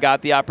hasn't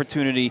got the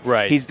opportunity.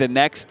 Right. He's the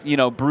next,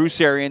 Bruce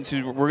Arians,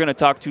 who we're going to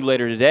talk to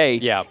later today.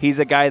 Yeah. He's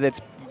a guy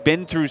that's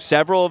been through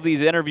several of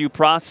these interview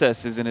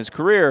processes in his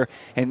career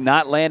and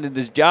not landed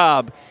this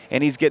job,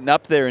 and he's getting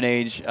up there in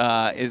age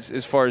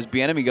as far as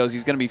Bieniemy goes.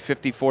 He's going to be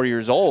 54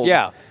 years old.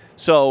 Yeah.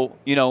 So,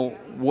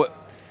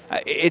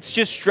 it's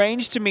just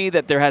strange to me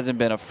that there hasn't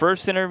been a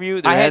first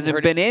interview. There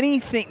hasn't been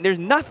anything. There's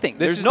nothing.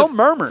 There's no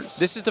murmurs.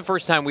 This is the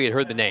first time we had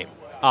heard the name.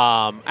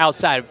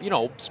 Outside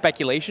of,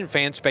 speculation,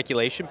 fan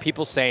speculation,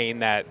 people saying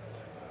that,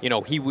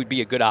 he would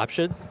be a good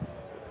option.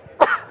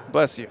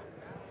 Bless you.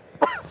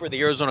 For the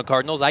Arizona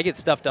Cardinals. I get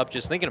stuffed up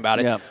just thinking about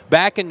it. Yeah.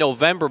 Back in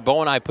November,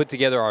 Bo and I put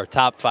together our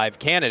top 5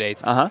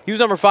 candidates. He was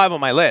number 5 on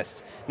my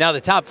list. Now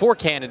the top 4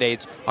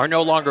 candidates are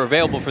no longer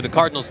available for the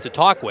Cardinals to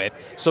talk with,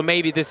 so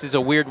maybe this is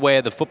a weird way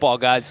of the football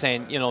god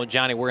saying,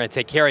 Johnny, we're going to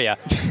take care of you.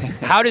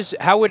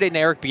 How would an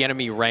Eric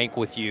Bieniemy rank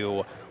with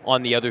you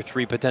on the other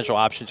 3 potential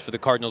options for the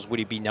Cardinals? Would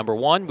he be number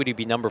 1? Would he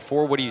be number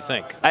 4? What do you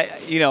think?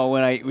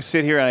 When I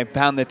sit here and I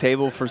pound the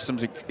table for some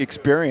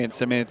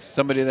experience, I mean, it's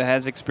somebody that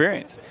has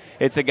experience.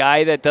 It's a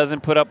guy that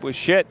doesn't put up with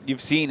shit.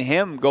 You've seen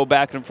him go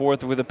back and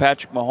forth with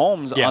Patrick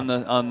Mahomes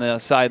on the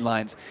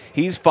sidelines.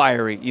 He's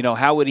fiery.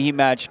 How would he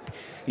match,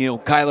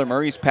 Kyler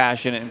Murray's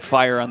passion and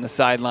fire on the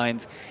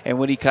sidelines? And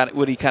would he kind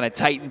of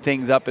tighten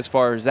things up as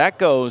far as that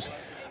goes?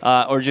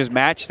 or just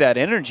match that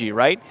energy,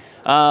 right?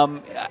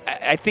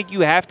 I think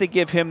you have to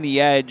give him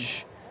the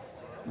edge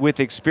with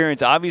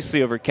experience,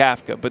 obviously, over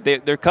Kafka, but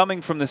they're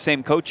coming from the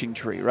same coaching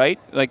tree, right?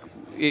 Like,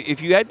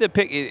 if you had to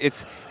pick,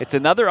 it's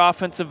another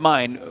offensive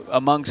mind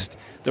amongst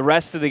the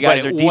rest of the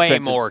guys are defensive. Way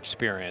more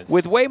experience.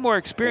 With way more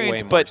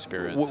experience,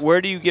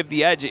 where do you give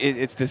the edge?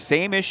 It's the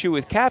same issue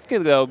with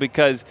Kafka, though,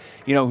 because,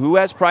 who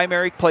has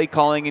primary play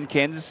calling in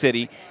Kansas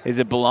City? Does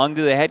it belong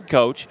to the head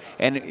coach?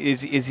 And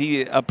is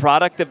he a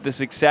product of the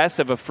success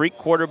of a freak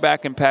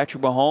quarterback in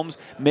Patrick Mahomes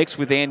mixed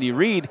with Andy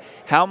Reid?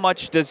 How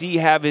much does he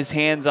have his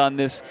hands on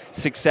this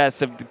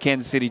success of the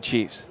Kansas City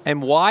Chiefs?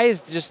 And why is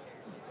just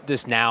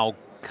this now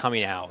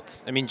coming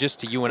out? I mean, just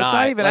to you and it's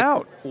not even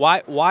out.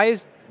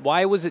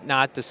 Why was it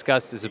not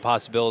discussed as a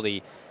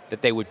possibility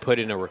that they would put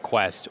in a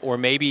request? Or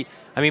maybe,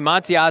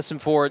 Monty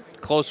Ossenfort,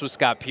 close with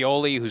Scott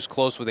Pioli, who's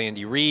close with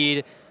Andy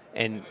Reid,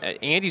 and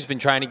Andy's been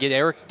trying to get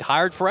Eric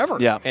hired forever.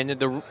 Yeah. And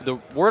the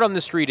word on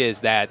the street is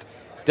that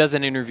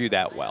doesn't interview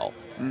that well.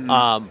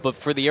 Mm-hmm. But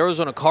for the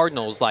Arizona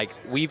Cardinals,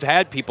 we've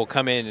had people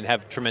come in and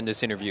have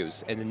tremendous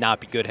interviews and not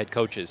be good head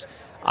coaches.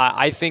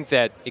 I think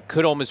that it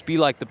could almost be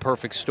like the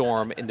perfect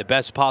storm in the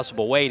best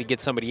possible way to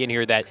get somebody in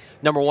here that,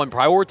 number one,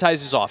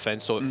 prioritizes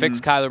offense, so it fits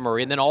Kyler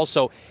Murray, and then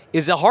also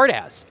is a hard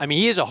ass.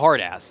 He is a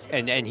hard ass,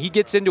 and he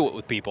gets into it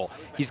with people.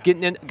 He's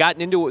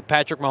gotten into it with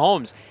Patrick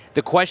Mahomes.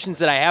 The questions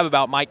that I have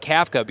about Mike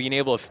Kafka being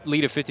able to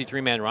lead a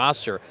 53-man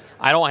roster,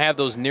 I don't have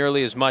those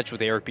nearly as much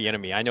with Eric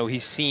Bieniemy. I know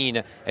he's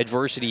seen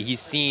adversity. He's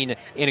seen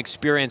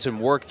inexperience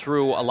and worked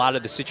through a lot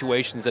of the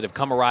situations that have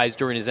come arise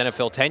during his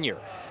NFL tenure.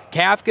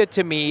 Kafka,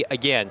 to me,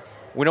 again,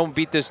 we don't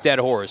beat this dead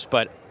horse,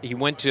 but he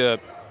went to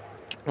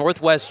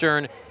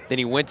Northwestern, then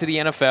he went to the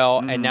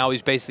NFL, and now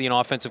he's basically an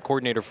offensive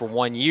coordinator for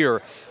 1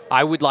 year.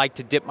 I would like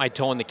to dip my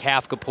toe in the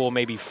Kafka pool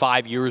maybe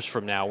 5 years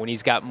from now when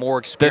he's got more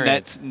experience. Then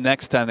that's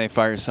next time they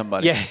fire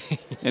somebody. Yeah.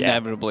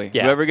 Inevitably.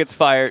 Yeah. Whoever gets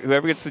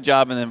the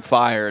job and then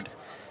fired.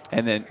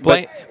 And then,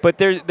 but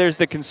there's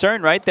the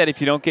concern, right, that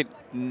if you don't get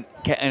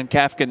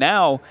Kafka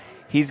now,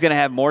 he's going to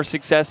have more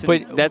success.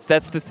 But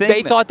that's the thing.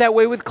 They thought that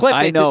way with Cliff.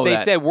 They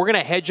said, we're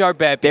going to hedge our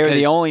bet. They're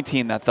the only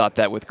team that thought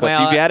that with Cliff.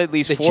 You've had at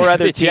least four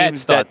other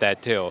teams that thought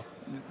that too.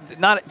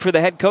 Not for the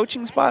head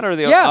coaching spot or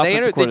the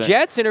offensive coordinator? The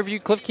Jets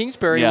interviewed Cliff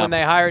Kingsbury when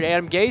they hired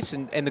Adam Gase,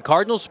 and the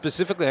Cardinals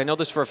specifically, I know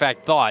this for a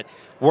fact, thought,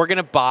 we're going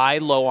to buy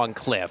low on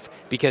Cliff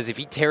because if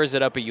he tears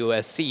it up at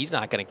USC, he's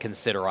not going to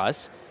consider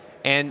us.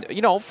 And,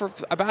 for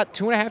about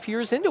 2.5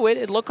 years into it,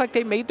 it looked like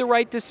they made the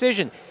right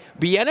decision.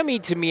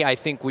 Bieniemy, to me, I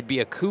think, would be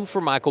a coup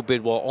for Michael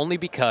Bidwell only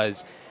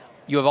because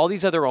you have all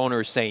these other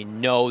owners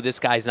saying, no, this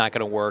guy's not going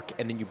to work,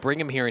 and then you bring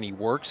him here and he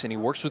works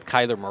with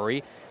Kyler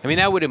Murray.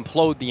 That would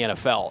implode the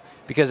NFL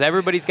because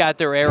everybody's got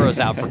their arrows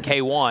out for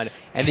K1,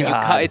 and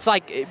then it's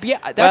like,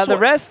 that's the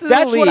rest of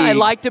that's the league what I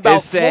liked about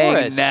is saying,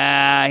 Flores.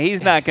 Nah,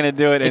 he's not going to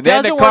do it. And it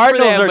then the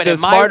Cardinals are the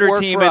smarter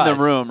team in the us.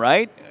 room,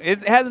 right?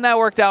 Hasn't that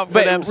worked out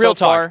for them real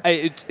so far?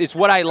 It's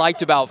what I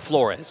liked about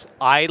Flores.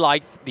 I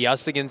liked the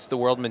us against the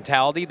world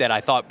mentality that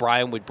I thought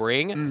Brian would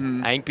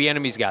bring. I think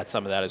Bieniemy's got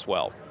some of that as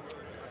well.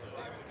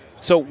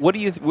 So what do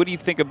you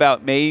think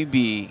about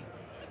maybe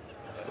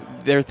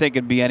they're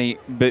thinking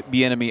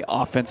Bieniemy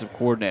offensive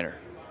coordinator?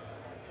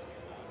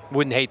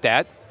 Wouldn't hate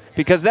that.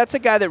 Because that's a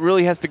guy that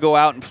really has to go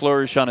out and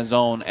flourish on his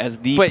own as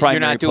the primary play caller. But you're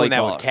not doing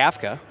that with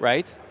Kafka,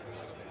 right?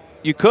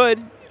 You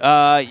could.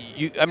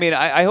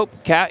 I hope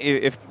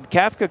if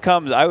Kafka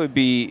comes, I would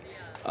be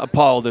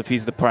appalled if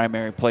he's the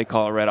primary play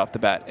caller right off the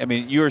bat.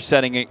 You're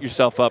setting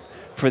yourself up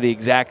for the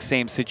exact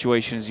same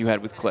situation as you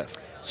had with Cliff.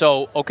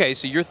 So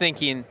you're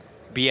thinking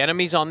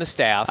Bieniemy's on the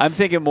staff. I'm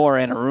thinking more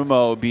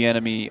Anarumo,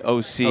 Bieniemy,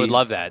 OC. I would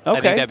love that. Okay.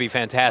 I think that'd be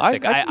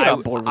fantastic. I get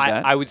on board with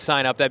that. I would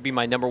sign up. That'd be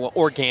my number one.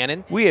 Or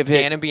Gannon. We have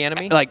hit Gannon,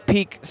 Bieniemy. Like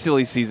peak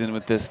silly season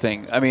with this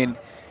thing.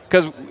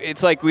 Because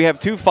it's like we have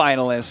two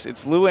finalists.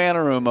 It's Lou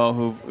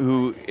Anarumo,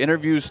 who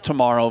interviews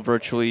tomorrow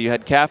virtually. You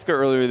had Kafka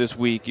earlier this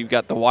week. You've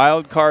got the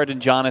wild card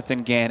and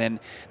Jonathan Gannon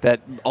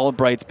that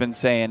Albright's been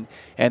saying.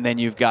 And then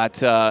you've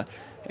got, and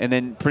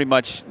then pretty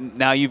much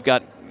now you've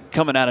got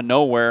coming out of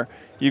nowhere,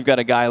 you've got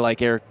a guy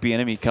like Eric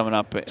Bieniemy coming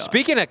up.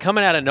 Speaking of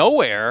coming out of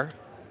nowhere,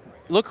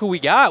 look who we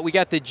got. We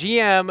got the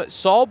GM,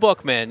 Saul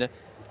Bookman.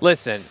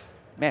 Listen.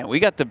 Man, we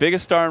got the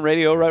biggest star on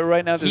radio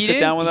right now to sit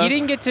down with us. He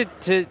didn't get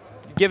to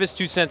give us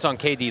 2 cents on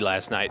KD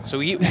last night.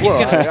 So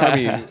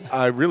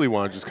I really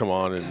want to just come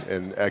on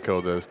and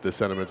echo the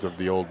sentiments of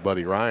the old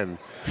buddy Ryan.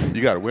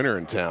 You got a winner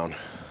in town.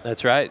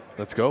 That's right.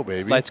 Let's go,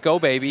 baby. Let's go,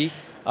 baby.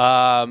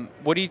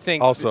 What do you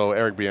think? Also,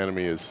 Eric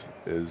Bieniemy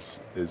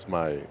is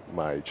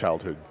my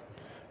childhood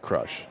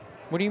crush.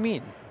 What do you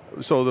mean?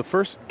 So the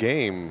first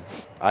game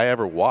I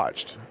ever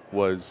watched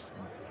was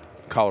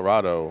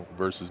Colorado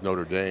versus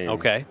Notre Dame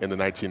in the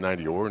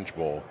 1990 Orange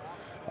Bowl,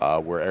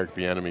 where Eric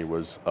Bieniemy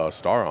was a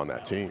star on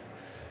that team.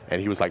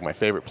 And he was like my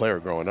favorite player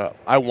growing up.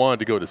 I wanted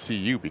to go to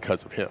CU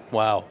because of him.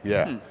 Wow.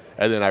 Yeah.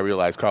 And then I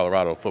realized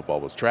Colorado football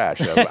was trash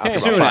after about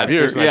 5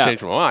 years, and I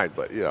changed my mind.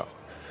 But, yeah.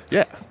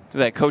 Was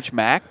that Coach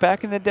Mack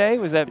back in the day?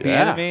 Was that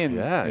Bieniemy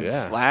and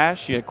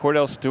Slash? You had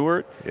Cordell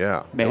Stewart.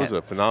 Yeah. Man. It was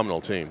a phenomenal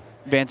team.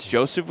 Vance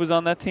Joseph was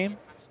on that team?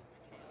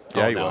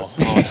 Yeah, he was.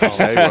 Oh, no.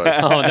 Yeah, he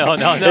was. Oh,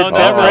 no. It's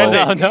never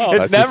ending. No.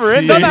 It's never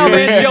ending. Somehow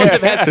Vance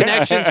Joseph has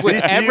connections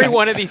with every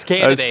one of these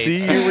candidates.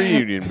 A CU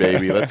reunion,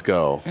 baby. Let's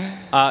go.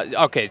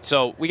 Okay,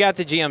 so we got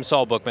the GM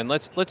Saul Bookman.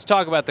 Let's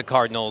talk about the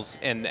Cardinals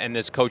and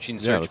this coaching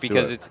search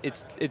because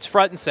it's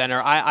front and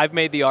center. I've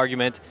made the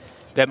argument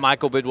that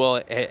Michael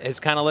Bidwell has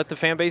kind of let the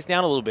fan base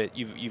down a little bit.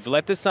 You've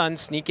let the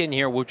Suns sneak in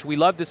here, which we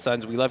love the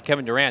Suns. We love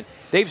Kevin Durant.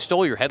 They've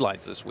stole your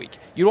headlines this week.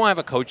 You don't have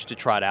a coach to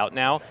trot out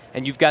now,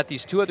 and you've got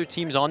these two other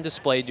teams on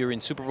display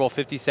during Super Bowl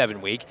 57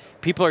 week.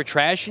 People are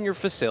trashing your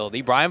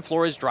facility. Brian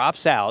Flores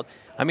drops out.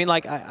 I mean,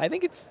 like I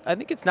think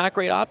it's not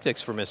great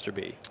optics for Mr.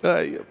 B.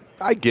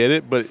 I get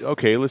it, but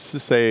okay, let's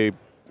just say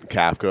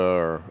Kafka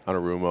or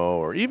Anarumo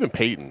or even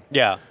Peyton.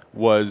 Yeah.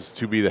 Was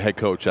to be the head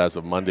coach as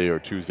of Monday or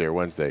Tuesday or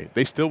Wednesday,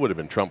 they still would have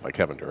been trumped by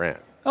Kevin Durant.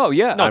 Oh,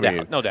 yeah. No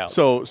doubt.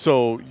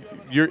 So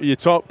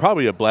it's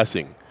probably a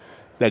blessing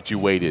that you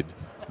waited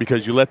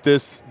because you let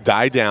this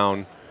die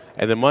down,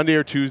 and then Monday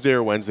or Tuesday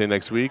or Wednesday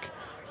next week,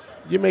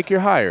 you make your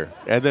hire,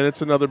 and then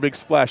it's another big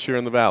splash here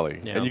in the Valley.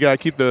 Yeah. And you got to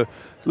keep the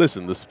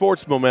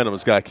sports momentum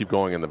has got to keep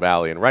going in the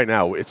Valley, and right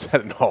now it's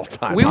at an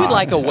all-time We high. would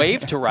like a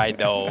wave to ride,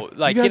 though.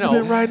 Like, you guys have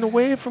been riding a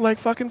wave for like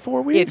fucking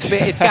 4 weeks.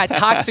 It's got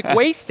toxic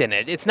waste in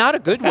it. It's not a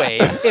good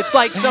wave. It's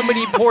like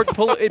somebody poured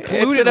polluted It's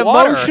an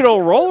water.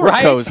 emotional roller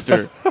Right?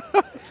 coaster.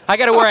 I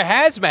got to wear a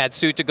hazmat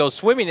suit to go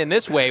swimming in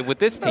this wave with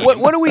this team.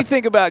 What do we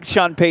think about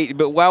Sean Payton?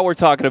 But while we're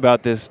talking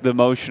about this, the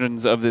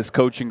motions of this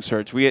coaching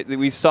search,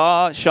 we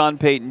saw Sean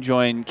Payton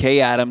join Kay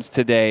Adams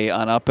today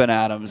on Up and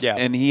Adams,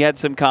 and he had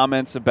some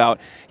comments about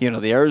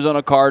the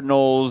Arizona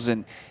Cardinals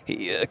and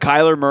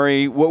Kyler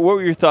Murray. What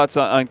were your thoughts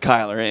on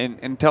Kyler?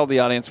 And tell the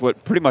audience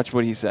pretty much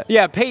what he said.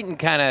 Yeah, Payton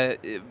kind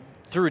of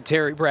threw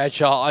Terry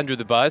Bradshaw under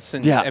the bus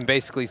and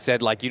basically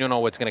said, like, you don't know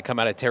what's going to come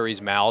out of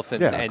Terry's mouth.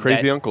 And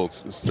crazy uncle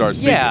starts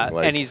speaking. Yeah,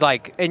 and he's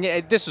like, and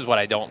this is what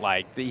I don't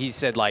like. He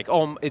said, like,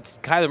 it's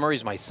Kyler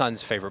Murray's my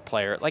son's favorite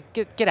player. Like,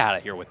 get out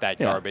of here with that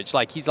garbage.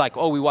 Like, he's like,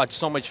 we watched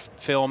so much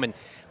film, and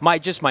my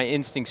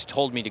instincts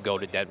told me to go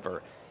to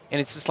Denver. And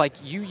it's just like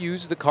you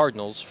use the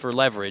Cardinals for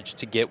leverage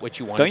to get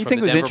what you want. Don't you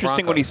think it was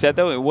interesting what he said,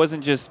 though? It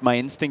wasn't just my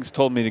instincts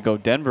told me to go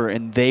Denver,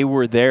 and they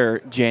were there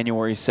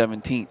January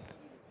 17th.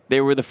 They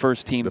were the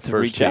first team to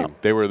reach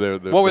out. They were there.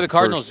 What were the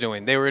Cardinals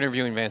doing? They were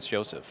interviewing Vance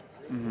Joseph.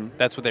 Mm-hmm.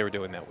 That's what they were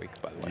doing that week,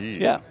 by the way.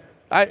 Yeah.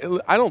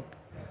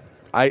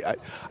 I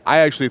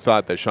actually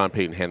thought that Sean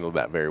Payton handled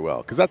that very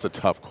well because that's a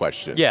tough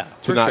question. Yeah,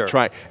 to not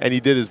try, and he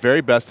did his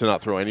very best to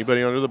not throw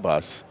anybody under the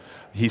bus.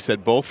 He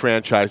said both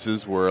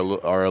franchises are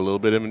a little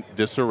bit in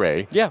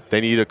disarray. Yeah,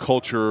 they need a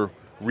culture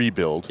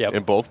rebuild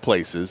in both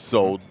places.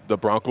 So the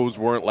Broncos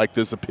weren't like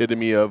this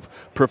epitome of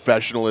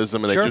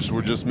professionalism, and they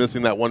were just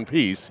missing that one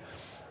piece.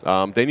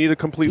 They need a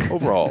complete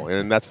overhaul,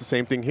 and that's the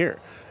same thing here.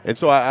 And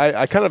so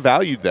I kind of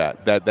valued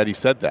that he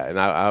said that, and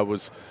I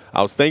was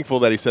thankful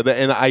that he said that,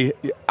 and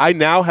I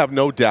now have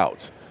no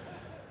doubt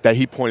that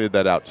he pointed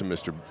that out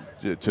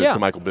to to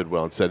Michael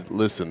Bidwell and said,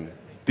 listen,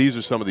 these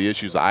are some of the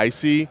issues I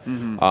see,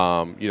 and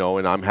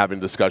I'm having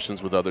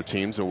discussions with other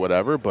teams and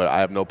whatever, but I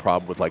have no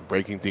problem with like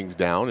breaking things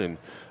down and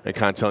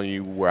kind of telling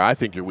you where I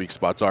think your weak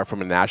spots are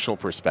from a national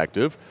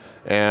perspective.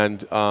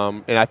 And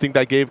I think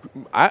that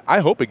I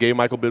hope it gave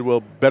Michael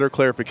Bidwell better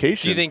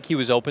clarification. Do you think he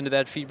was open to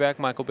that feedback,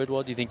 Michael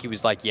Bidwell? Do you think he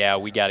was like,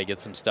 we got to get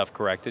some stuff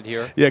corrected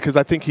here? Yeah, because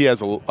I think he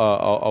has a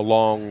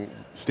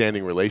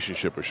long-standing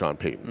relationship with Sean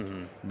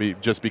Payton,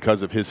 just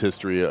because of his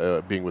history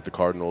being with the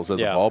Cardinals as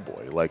a ball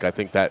boy. Like, I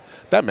think that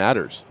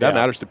matters. That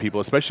matters to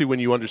people, especially when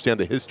you understand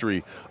the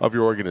history of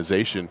your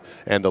organization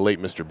and the late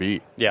Mr.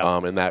 B.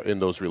 In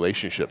those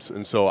relationships.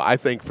 And so I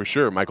think for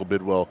sure Michael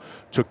Bidwell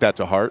took that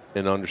to heart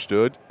and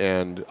understood,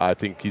 and I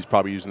think he's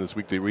probably using this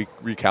week to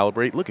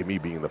recalibrate. Look at me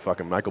being the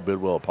fucking Michael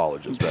Bidwell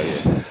apologist right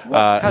here.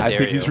 I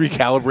think he's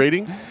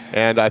recalibrating,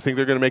 and I think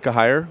they're going to make a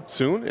hire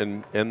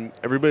soon, and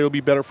everybody will be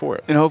better for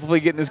it. And hopefully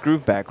getting his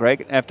groove back,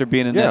 right? After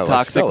being in that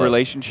toxic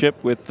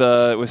relationship with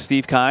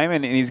Steve Keim,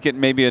 and he's getting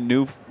maybe a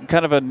new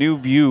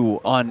view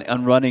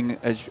on running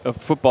a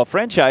football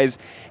franchise.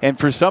 And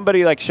for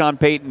somebody like Sean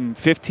Payton,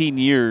 15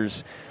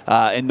 years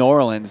in New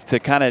Orleans, to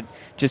kind of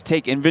just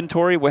take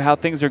inventory of how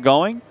things are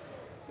going,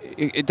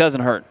 it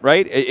doesn't hurt,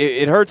 right?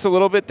 It hurts a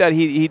little bit that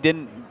he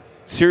didn't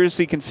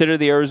seriously consider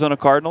the Arizona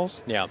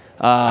Cardinals. Yeah.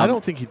 I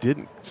don't think he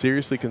didn't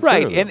seriously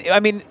consider them. And I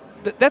mean,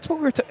 that's what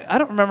we were I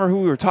don't remember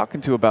who we were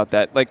talking to about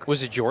that. Like,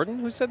 was it Jordan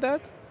who said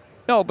that?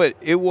 No, but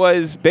it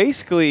was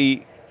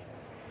basically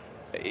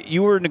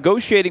you were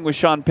negotiating with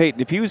Sean Payton.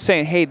 If he was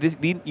saying, hey,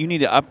 you need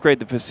to upgrade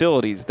the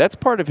facilities, that's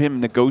part of him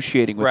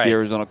negotiating with the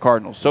Arizona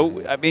Cardinals.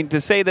 So, I mean,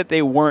 to say that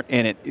they weren't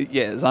in it,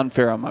 is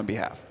unfair on my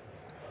behalf.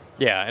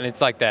 Yeah, and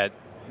it's like that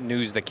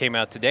news that came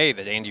out today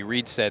that Andy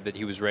Reid said that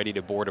he was ready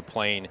to board a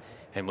plane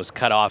and was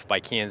cut off by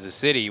Kansas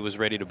City. He was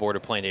ready to board a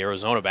plane to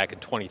Arizona back in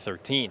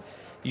 2013.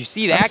 You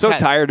see that? I'm so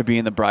tired of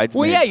being the bridesmaid.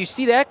 Well, yeah, you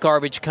see that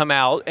garbage come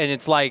out, and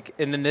it's like,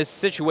 and then this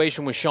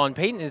situation with Sean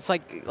Payton, it's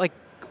like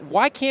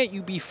why can't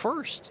you be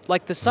first?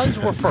 Like the Suns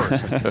were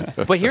first.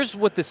 But here's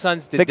what the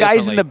Suns did. The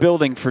guy's in the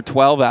building for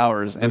 12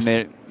 hours, and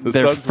they're Suns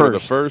first. were the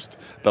first,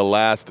 the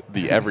last,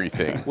 the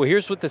everything. Well,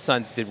 here's what the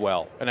Suns did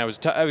well, and I was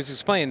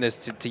explaining this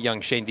to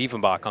young Shane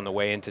Diefenbach on the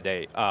way in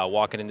today,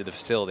 walking into the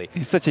facility.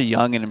 He's such a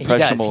young and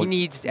impressionable. He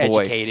needs boy.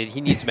 educated.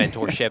 He needs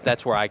mentorship.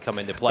 That's where I come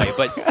into play.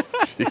 But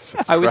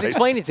Jesus I was Christ.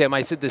 explaining to him.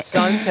 I said the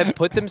Suns have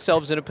put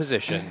themselves in a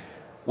position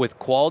with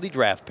quality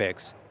draft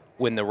picks.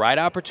 When the right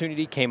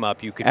opportunity came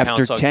up, you could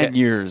After pounce on 10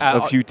 years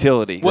of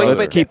futility. Well,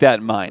 Let's keep that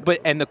in mind.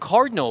 And the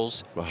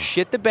Cardinals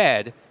shit the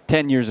bed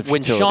 10 years of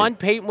when futility. Sean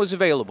Payton was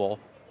available,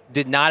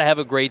 did not have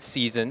a great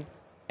season,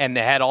 and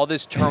they had all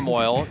this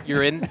turmoil.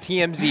 You're in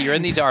TMZ, you're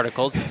in these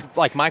articles. It's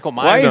like Michael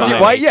Myers.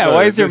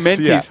 Why is your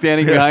Minty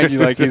standing behind you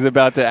like he's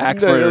about to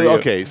axe murder you?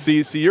 Okay,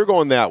 see, you're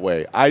going that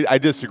way. I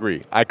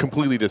disagree. I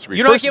completely disagree.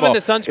 You're not First of giving all,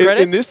 the Suns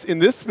credit? in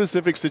this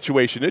specific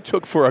situation. It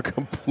took for a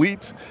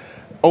complete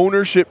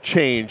ownership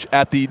change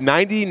at the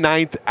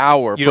 99th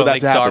hour You for don't that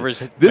think to happen. Sarver's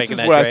This making is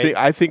that what I trade? think.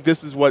 I think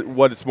this is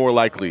what it's more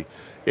likely.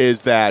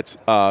 Is that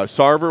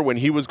Sarver, when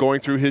he was going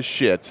through his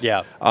shit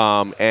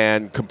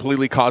and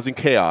completely causing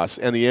chaos,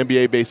 and the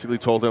NBA basically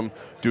told him,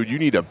 dude, you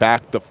need to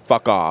back the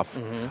fuck off.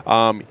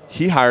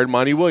 He hired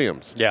Monty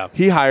Williams. Yeah.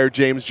 He hired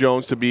James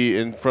Jones to be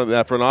in front of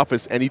that front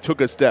office, and he took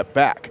a step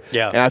back.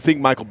 Yeah. And I think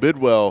Michael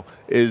Bidwell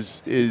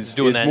is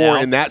doing that more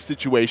now? in that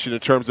situation in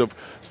terms of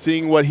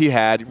seeing what he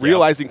had,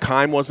 realizing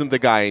Kime wasn't the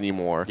guy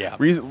anymore,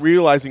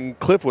 realizing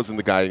Cliff wasn't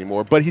the guy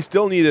anymore, but he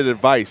still needed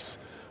advice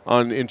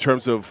in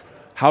terms of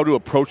how to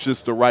approach this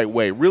the right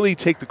way, really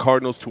take the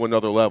Cardinals to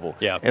another level.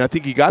 Yeah. And I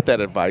think he got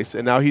that advice,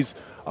 and now he's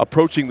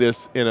approaching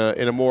this in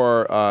a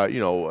more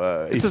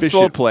it's efficient a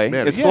slow play.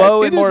 manner. It's Yeah,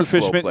 slow it and more is a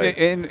slow efficient.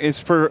 play. And it's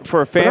for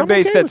a fan I'm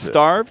base okay that's with it.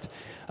 starved.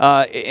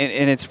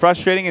 And it's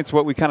frustrating. It's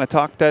what we kind of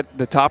talked at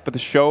the top of the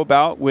show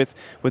about with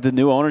the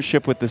new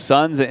ownership with the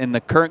Suns and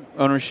the current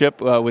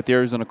ownership with the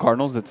Arizona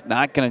Cardinals. That's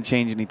not going to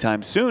change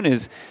anytime soon.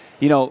 Is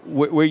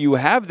where you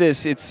have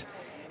this. It's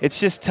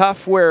just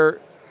tough where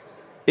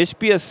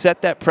Ishbia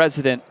set that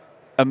precedent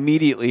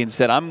immediately and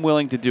said, I'm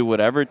willing to do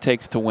whatever it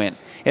takes to win.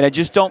 And I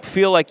just don't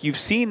feel like you've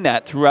seen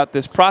that throughout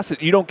this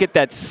process. You don't get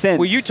that sense.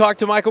 Well, you talked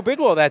to Michael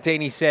Bidwell that day,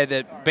 and he said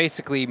that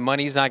basically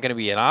money's not going to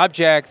be an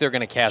object. They're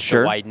going to cast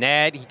a wide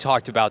net. He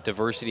talked about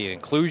diversity and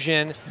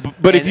inclusion.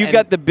 But if you've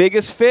got the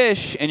biggest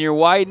fish and your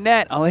wide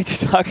net, I'll let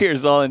you talk here,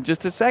 Zal, in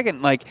just a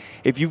second. Like,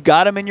 if you've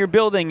got him in your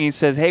building, he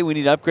says, hey, we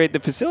need to upgrade the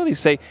facility.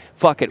 Say,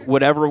 fuck it,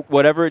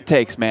 whatever it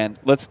takes, man.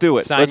 Let's do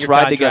it. Sign Let's your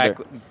ride contract,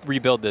 together.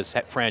 rebuild this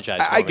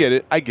franchise. I get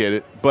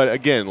it. But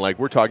again, like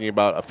we're talking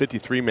about a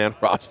 53-man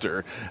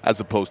roster as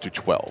opposed to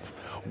 12.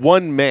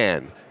 One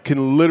man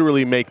can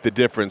literally make the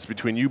difference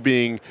between you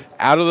being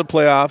out of the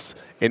playoffs,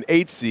 an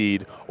 8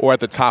 seed, or at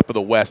the top of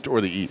the West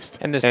or the East.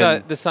 And the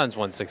Suns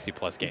won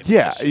 60-plus games.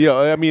 Yeah,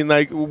 I mean,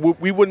 like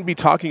we wouldn't be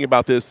talking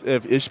about this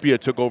if Ishbia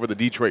took over the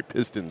Detroit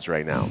Pistons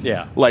right now.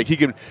 Yeah, like he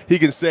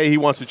can say he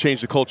wants to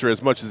change the culture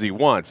as much as he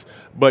wants,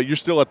 but you're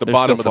still at the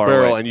bottom of the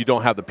barrel, and you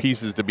don't have the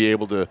pieces to be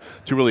able to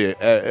really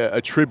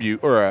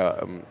attribute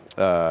or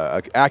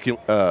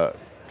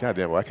God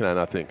damn, why can I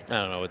not think? I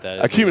don't know what that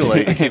is.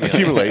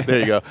 Accumulate. There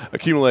you go.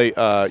 Accumulate.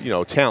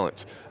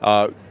 Talent.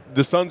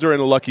 The Suns are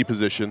in a lucky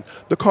position.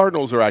 The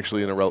Cardinals are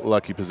actually in a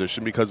lucky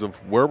position because of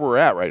where we're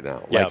at right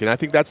now. And I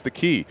think that's the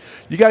key.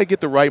 You got to get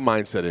the right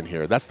mindset in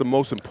here. That's the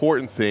most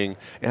important thing.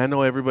 And I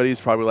know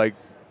everybody's probably like,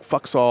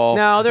 fucks all.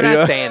 No, they're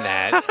not saying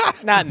that.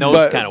 Not in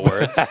those kind of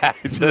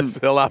words.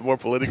 Just a lot more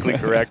politically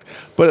correct.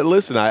 But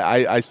listen,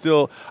 I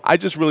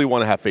just really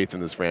want to have faith in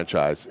this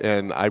franchise.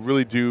 And I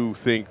really do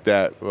think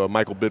that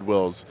Michael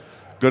Bidwell's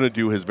going to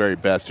do his very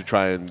best to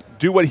try and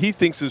do what he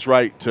thinks is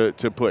right to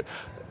put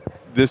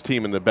this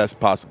team in the best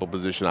possible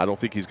position. I don't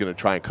think he's going to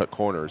try and cut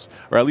corners,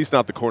 or at least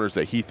not the corners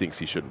that he thinks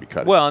he shouldn't be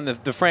cutting. Well, and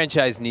the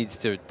franchise needs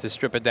to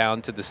strip it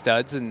down to the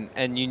studs,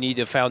 and you need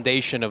a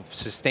foundation of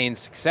sustained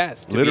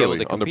success to literally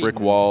be able to on the compete. brick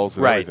walls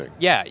and right. everything.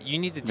 Yeah, you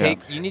need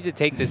to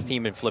take this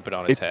team and flip it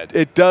on its head.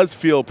 It does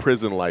feel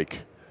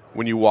prison-like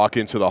when you walk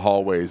into the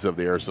hallways of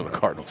the Arizona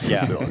Cardinals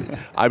facility.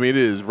 I mean, it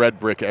is red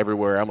brick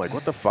everywhere. I'm like,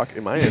 what the fuck?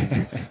 Am I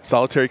in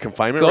solitary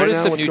confinement right now? Go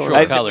to some What's neutral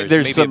going on? colors.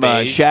 There's maybe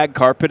some shag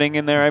carpeting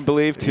in there, I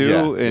believe,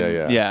 too.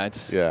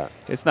 It's not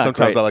Sometimes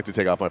great. I like to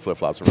take off my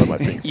flip-flops and rub my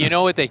feet. You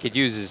know what they could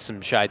use is some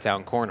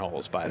Chi-Town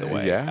cornholes, by the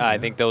way. I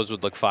think those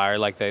would look fire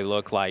like they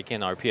look like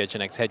in our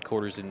PHNX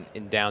headquarters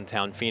in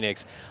downtown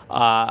Phoenix.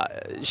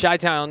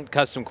 Chi-Town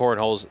custom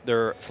cornholes,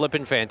 they're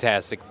flipping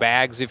fantastic.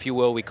 Bags, if you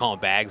will. We call them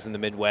bags in the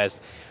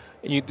Midwest.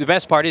 And the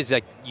best part is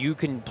that you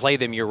can play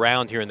them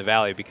year-round here in the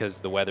Valley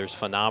because the weather's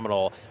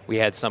phenomenal. We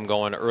had some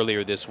going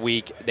earlier this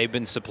week. They've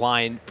been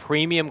supplying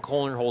premium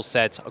cornhole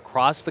sets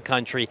across the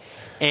country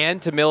and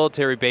to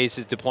military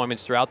bases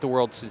deployments throughout the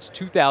world since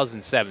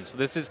 2007. So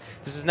this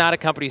is not a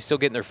company still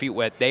getting their feet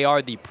wet. They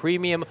are the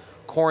premium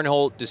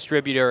cornhole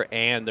distributor,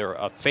 and they're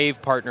a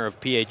fave partner of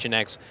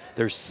PHNX.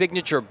 Their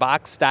signature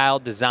box-style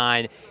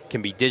design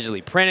can be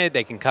digitally printed.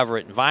 They can cover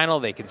it in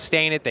vinyl. They can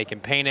stain it. They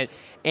can paint it.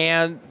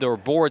 And their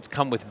boards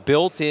come with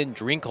built-in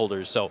drink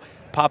holders. So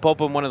pop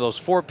open one of those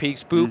Four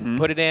Peaks, boop,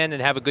 put it in,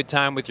 and have a good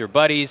time with your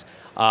buddies.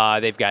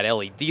 They've got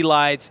LED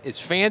lights. As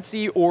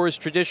fancy or as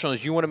traditional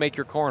as you want to make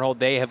your cornhole,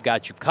 they have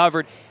got you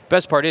covered.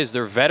 Best part is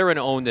they're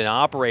veteran-owned and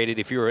operated.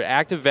 If you're an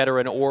active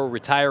veteran or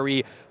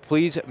retiree,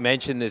 please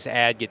mention this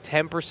ad. Get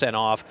 10%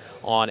 off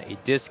on a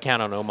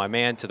discount on My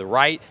Man to the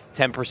right.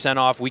 10%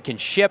 off. We can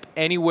ship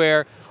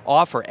anywhere.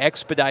 Offer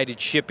expedited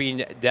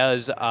shipping.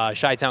 Does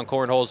Chi-Town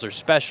Cornholes. They're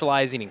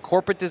specializing in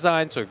corporate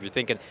design. So if you're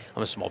thinking,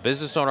 I'm a small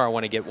business owner, I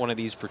want to get one of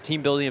these for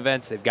team building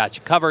events, they've got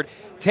you covered.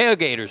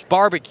 Tailgaters,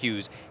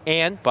 barbecues,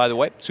 and, by the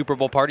way, Super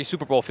Bowl party,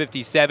 Super Bowl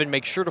 57.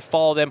 Make sure to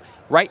follow them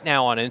right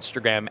now on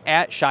Instagram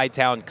at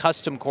Chi-Town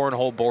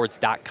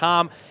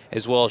CustomCornholeBoards.com,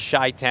 as well as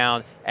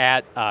Chi-Town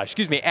at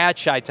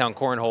Chi-Town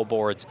Cornhole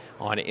Boards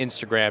on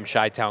Instagram,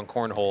 Chi-Town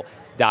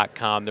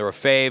Cornhole.com. They're a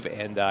fave,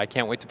 and I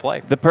can't wait to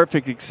play. The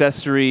perfect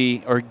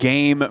accessory or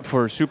game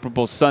for Super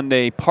Bowl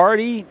Sunday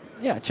party.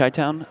 Yeah,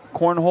 Chi-Town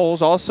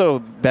Cornholes also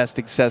best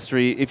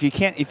accessory. If you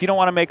don't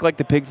want to make like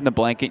the pigs in the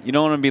blanket, you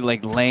don't want to be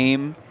like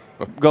lame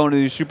going to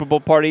the Super Bowl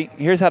party,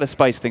 here's how to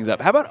spice things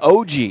up. How about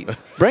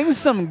OGs? Bring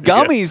some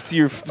gummies to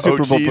your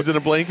Super Bowl. OGs in a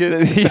blanket?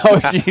 The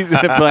OGs in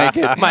a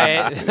blanket.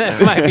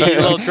 might be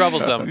a little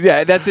troublesome.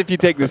 Yeah, that's if you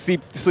take the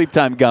sleep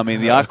time gummy,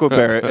 the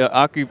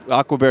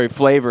aquaberry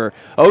flavor.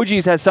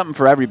 OGs has something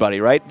for everybody,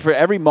 right? For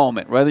every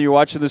moment, whether you're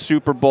watching the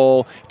Super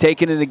Bowl,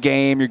 taking in a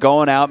game, you're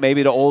going out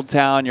maybe to Old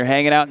Town, you're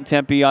hanging out in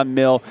Tempe on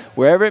Mill,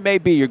 wherever it may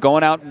be, you're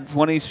going out to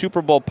one of these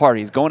Super Bowl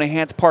parties, going to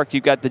Hance Park,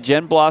 you've got the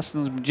Jen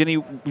Blossoms,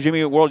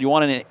 Jimmy World, you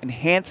want to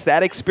enhance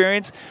that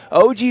experience.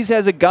 OGs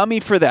has a gummy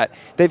for that.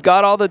 They've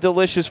got all the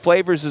delicious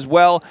flavors as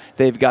well.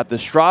 They've got the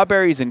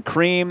strawberries and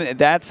cream.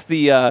 That's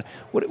the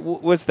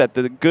what's that?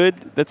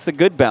 That's the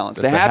good balance.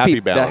 That's the happy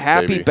balance. The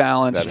happy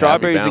balance. That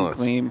strawberries happy balance.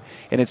 And cream,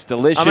 and it's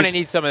delicious. I'm gonna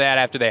need some of that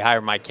after they hire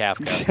Mike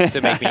Kafka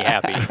to make me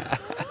happy.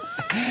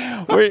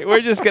 We're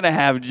just gonna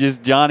have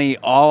just Johnny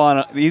all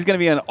on. He's gonna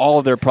be on all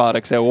of their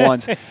products at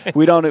once.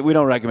 We don't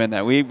recommend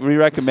that. We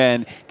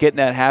recommend getting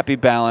that happy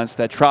balance,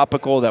 that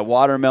tropical, that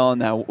watermelon,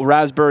 that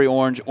raspberry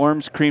orange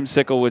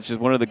creamsicle, which is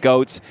one of the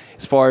goats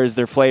as far as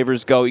their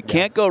flavors go. You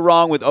can't go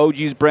wrong with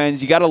OG's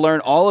Brands. You got to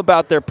learn all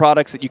about their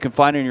products that you can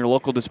find in your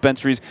local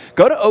dispensaries.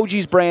 Go to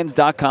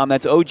ogsbrands.com.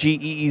 That's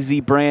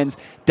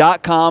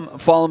OGEEZbrands.com.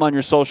 Follow them on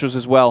your socials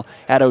as well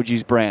at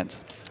OG's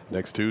Brands.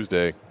 Next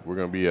Tuesday, we're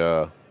gonna be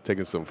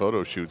taking some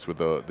photo shoots with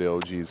the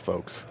OGs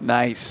folks.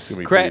 Nice. It's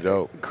gonna be pretty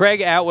dope.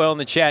 Craig Atwell in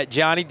the chat.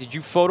 Johnny, did you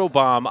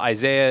photobomb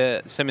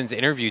Isaiah Simmons'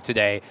 interview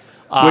today?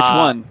 Which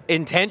one?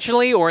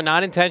 Intentionally or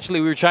not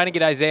intentionally? We were trying to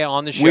get Isaiah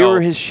on the show. We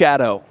were his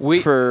shadow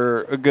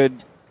for a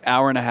good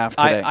hour and a half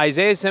today.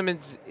 Isaiah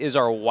Simmons is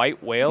our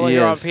white whale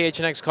here on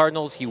PHNX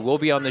Cardinals. He will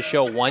be on the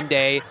show one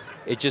day.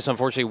 It just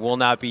unfortunately will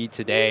not be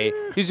today.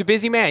 He's a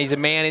busy man. He's a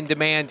man in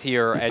demand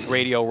here at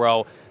Radio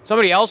Row.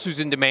 Somebody else who's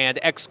in demand,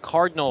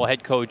 ex-Cardinal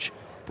head coach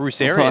Bruce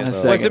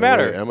Arians. What's the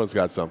matter? Wait, Emma's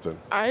got something.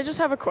 I just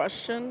have a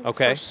question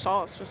for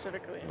Salt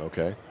specifically.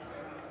 Okay.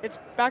 It's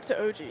back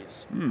to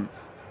OGs.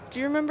 Do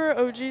you remember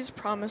OGs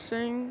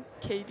promising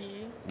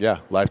KD? Yeah,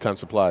 lifetime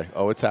supply.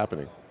 Oh, it's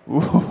happening.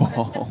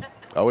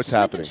 Oh, it's Just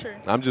happening. making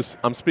sure.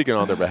 I'm speaking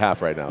on their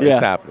behalf right now. Yeah. It's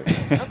happening.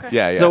 Okay.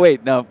 Yeah. So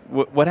wait, no,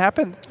 what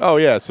happened? Oh,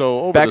 yeah. So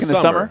over Back the in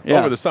the summer? Yeah.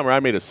 over the summer,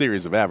 I made a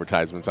series of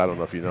advertisements. I don't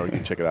know if you know. You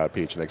can check it out at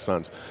PHNX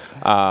Suns.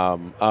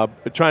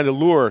 Trying to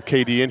lure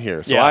KD in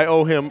here. So I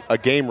owe him a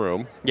game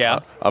room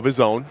of his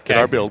own in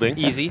our building.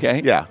 Easy.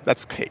 Okay. Yeah,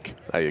 that's cake.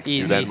 I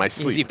do that in my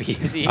sleep.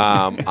 Easy peasy.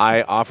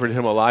 I offered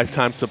him a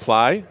lifetime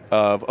supply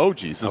of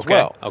OGs as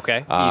well. Okay.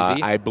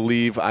 Easy. I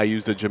believe I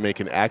used a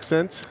Jamaican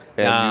accent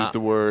and used the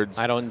words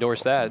I don't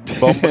endorse that.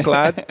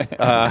 Bombaclad.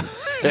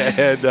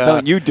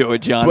 Don't you do it,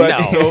 John.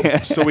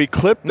 But so we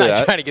clipped Not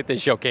that. trying to get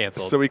this show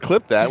canceled. So we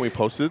clipped that and we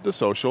posted it to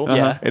social.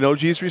 Yeah. And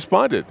OGs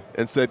responded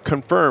and said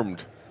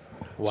confirmed.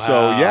 Wow.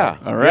 So yeah,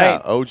 All right.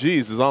 yeah,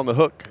 OGs is on the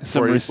hook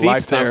Some for his receipts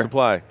lifetime there.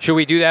 supply. Should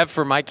we do that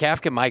for Mike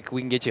Kafka? Mike,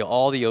 we can get you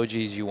all the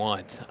OGs you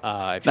want.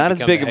 If you Not as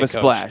become big the of head a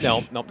coach. splash.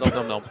 No. Not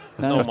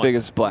as big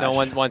a splash. No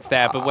one wants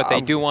that. But what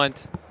they do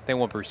want, they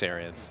want Bruce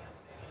Arians.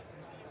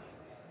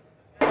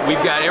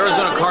 We've got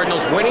Arizona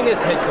Cardinals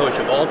winningest head coach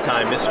of all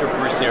time, Mr.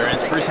 Bruce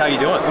Arians. Bruce, how you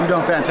doing? I'm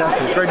doing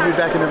fantastic. It's great to be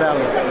back in the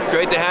Valley. It's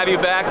great to have you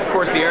back. Of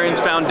course, the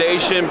Arians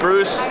Foundation.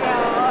 Bruce,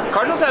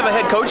 Cardinals have a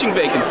head coaching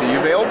vacancy. You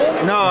available?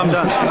 No, I'm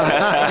done.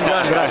 I'm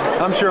done, but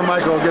I'm sure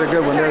Michael will get a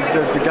good one.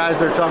 The guys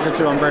they're talking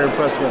to, I'm very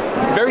impressed with.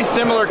 Very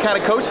similar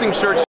kind of coaching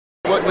search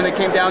when it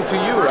came down to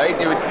you, right?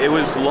 It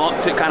was long.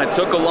 Kind of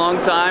took a long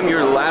time.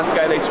 You're the last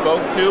guy they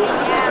spoke to.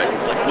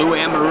 Like Lou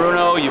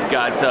Ambaruno. You've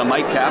got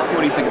Mike Kafka.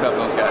 What do you think about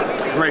those guys?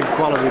 Great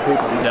quality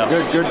people. Yeah.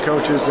 Good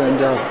coaches,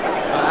 and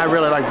I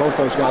really like both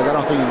those guys. I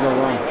don't think you can go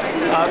wrong.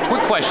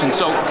 Quick question.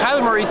 So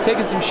Kyler Murray's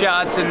taking some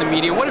shots in the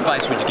media. What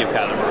advice would you give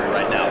Kyler Murray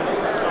right now?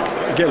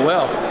 Get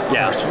well.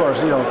 Yeah. As far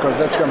as, because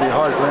that's going to be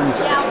hard for him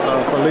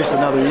for at least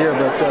another year.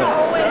 But,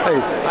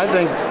 hey, I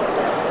think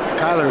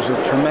Kyler's a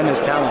tremendous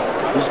talent.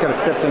 You just got to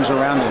fit things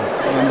around him,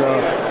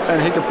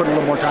 and he can put a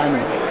little more time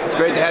in. It's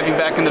great to have you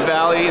back in the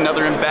Valley.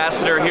 Another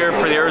ambassador here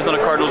for the Arizona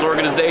Cardinals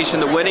organization,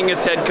 the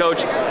winningest head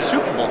coach,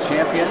 Super Bowl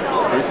champion,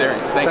 Bruce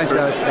Arians. Thanks,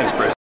 Bruce. guys. Thanks,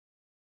 Bruce.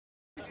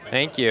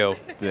 Thank you.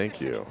 Thank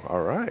you.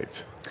 All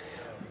right.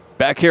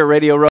 Back here at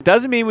Radio Row.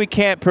 Doesn't mean we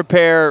can't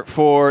prepare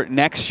for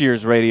next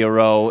year's Radio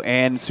Row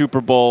and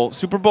Super Bowl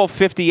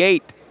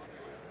 58.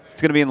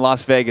 It's going to be in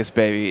Las Vegas,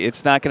 baby.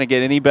 It's not going to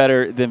get any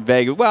better than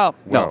Vegas. Well,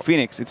 no,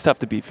 Phoenix. It's tough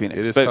to beat Phoenix.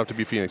 It is tough to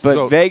beat Phoenix. But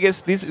so,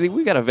 Vegas,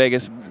 we got a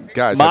Vegas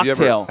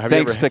mocktail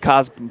thanks to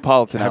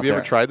Cosmopolitan. Have you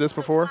ever tried this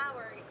before?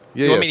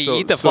 Yeah. You want me to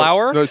eat the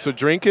flour? No, so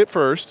drink it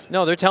first.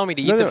 No, they're telling me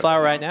to eat the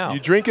flour right now. You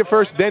drink it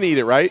first, then eat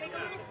it, right?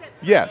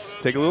 Yes.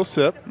 Take a little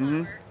sip.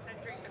 Mm-hmm.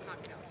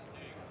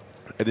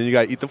 And then you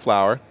got to eat the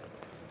flour.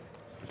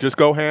 Just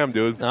go ham,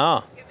 dude.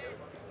 Oh.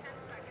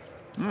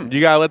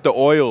 You got to let the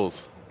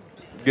oils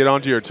get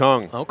onto your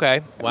tongue. Okay.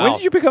 Wow. When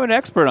did you become an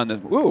expert on this?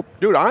 Ooh.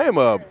 Dude, I am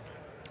a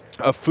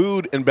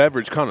food and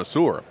beverage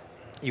connoisseur.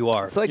 You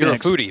are. It's like You're a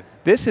foodie.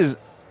 This is.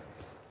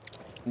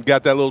 You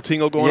got that little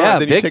tingle going on,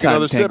 then you take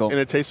another sip, and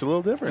it tastes a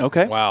little different.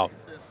 Okay. Wow.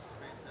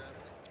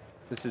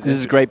 This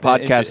is great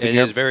podcasting. It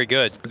is very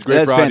good. It's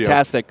great. That's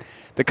fantastic.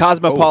 The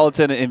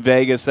Cosmopolitan in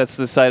Vegas, that's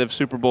the site of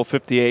Super Bowl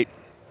 58.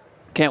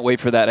 Can't wait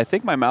for that. I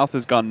think my mouth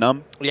has gone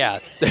numb. Yeah.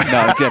 No,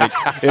 I'm kidding.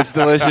 It's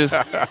delicious.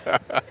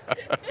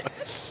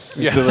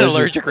 You have an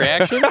allergic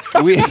reaction? Does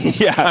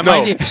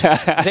anybody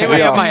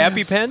have my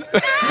EpiPen?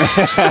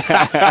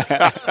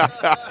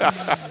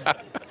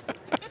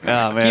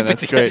 Oh, man,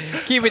 that's great.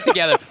 Keep it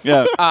together.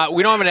 Yeah.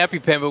 We don't have an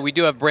EpiPen, but we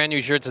do have brand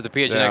new shirts at the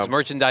PHNX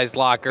merchandise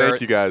locker. Thank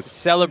you, guys.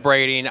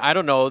 Celebrating, I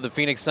don't know, the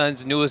Phoenix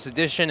Suns' newest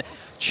edition.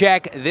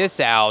 Check this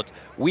out.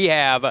 We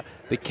have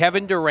the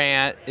Kevin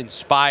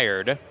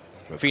Durant-inspired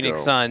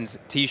Phoenix Suns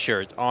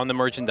T-shirt on the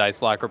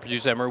merchandise locker.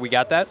 Producer Emery, we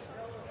got that?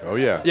 Oh,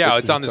 yeah. Yeah,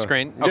 it's on the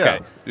screen. Okay.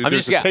 Yeah.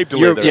 There's a tape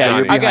delay there. Yeah,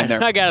 you're I behind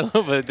there. I got a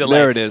little bit of delay.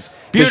 There it is.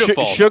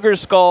 Beautiful. Sugar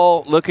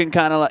Skull looking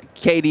kind of like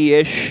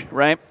KD-ish,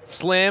 right?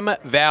 Slim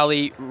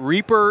Valley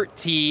Reaper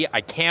tee. I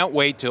can't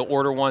wait to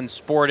order one,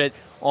 sport it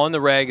on the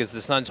reg as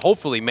the Suns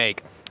hopefully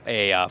make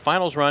a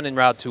finals run en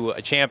route to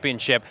a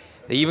championship.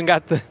 They even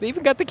got the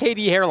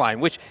KD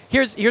hairline, which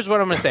here's what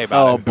I'm going to say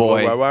about it. Oh,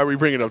 boy. Why are we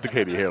bringing up the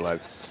KD hairline?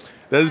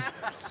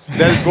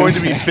 That is going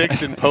to be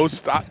fixed in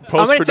post-production,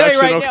 I'm going to tell you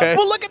right okay? now.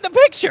 Well, look at the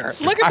picture.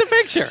 Look at the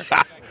picture.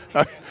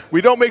 We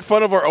don't make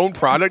fun of our own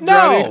product,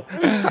 No.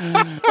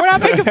 Johnny. We're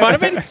not making fun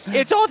of it.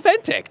 It's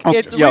authentic.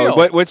 It's real.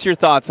 What's your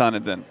thoughts on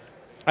it then?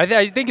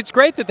 I think it's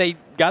great that they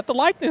got the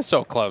likeness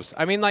so close.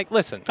 I mean, like,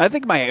 listen. I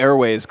think my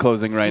airway is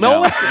closing right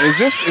No, now.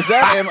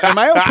 Am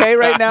I okay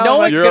right now? No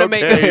one's You're going to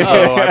make okay. it.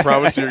 Oh, I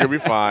promise you're going to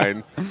be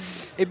fine.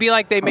 It'd be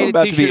like they made I'm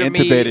about a T-shirt to of be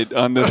me. intubated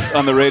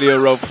on the Radio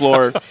Row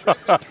floor.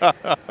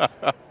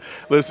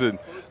 Listen,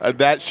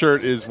 that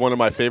shirt is one of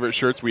my favorite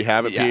shirts we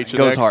have at PHNX. It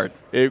goes hard.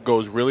 It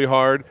goes really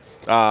hard.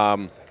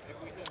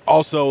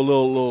 Also, a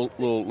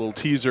little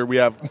teaser. We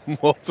have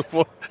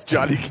multiple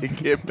Johnny can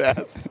get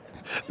past.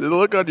 The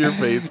look on your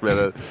face,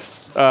 man.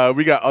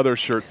 We got other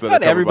shirts that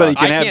Not are everybody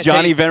can have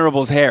Johnny taste-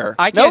 Venerable's hair.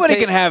 Nobody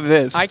can have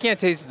this. I can't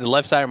taste the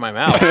left side of my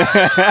mouth. Is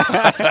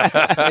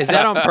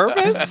that on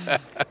purpose?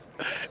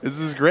 This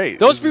is great.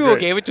 Those people who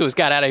gave it to us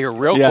got out of here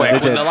real Yeah, quick they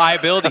when did. the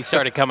liability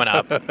started coming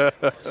up.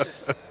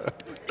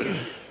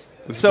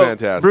 This is So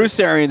fantastic. Bruce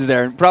Arians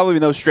there, probably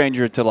no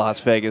stranger to Las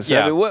Vegas.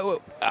 Yeah.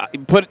 I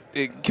mean, put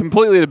it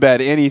completely to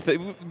bed.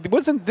 Anything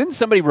didn't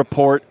somebody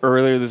report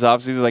earlier this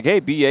offseason like, hey,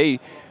 BA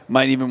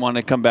might even want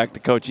to come back to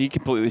coach? He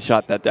completely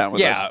shot that down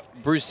with us. Yeah,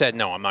 Bruce said,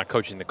 no, I'm not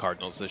coaching the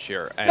Cardinals this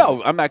year. And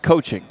No, I'm not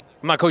coaching.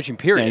 I'm not coaching,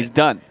 period. Yeah, he's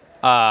done.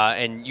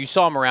 And you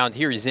saw him around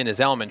here. He's in his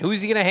element. Who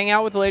is he going to hang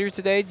out with later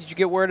today? Did you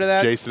get word of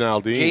that? Jason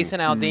Aldean.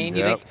 Jason Aldean. You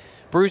Yep. think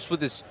Bruce,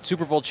 with his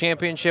Super Bowl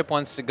championship,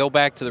 wants to go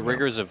back to the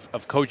rigors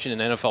of coaching an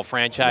NFL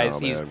franchise?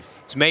 No, he's man.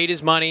 made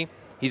his money.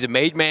 He's a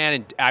made man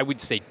in, I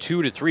would say,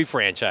 2 to 3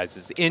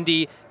 franchises: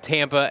 Indy,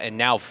 Tampa, and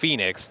now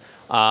Phoenix.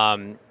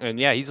 And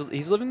yeah,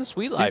 he's living the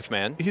sweet life,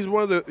 man. He's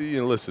one of the,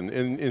 listen,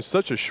 in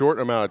such a short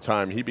amount of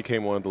time, he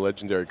became one of the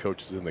legendary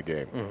coaches in the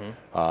game.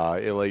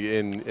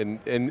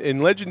 In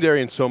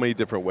legendary in so many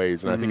different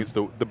ways, and I think it's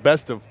the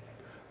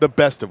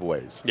best of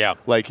ways. Yeah.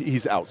 Like,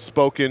 he's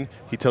outspoken,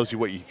 he tells you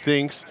what he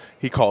thinks,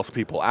 he calls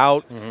people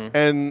out,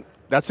 and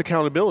that's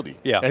accountability.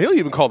 Yeah. And he'll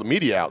even call the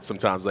media out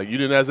sometimes. Like, you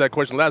didn't ask that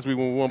question last week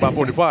when we won by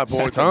 45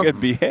 points, That's huh? a good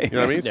BA. You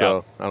know what I mean? Yeah.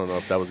 So, I don't know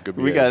if that was a good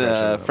BA. We got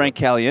impression. Frank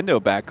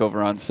Caliendo back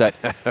over on set.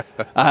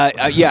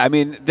 Yeah, I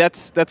mean,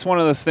 that's one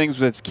of those things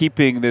that's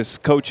keeping this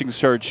coaching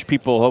search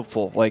people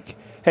hopeful. Like,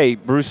 hey,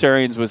 Bruce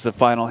Arians was the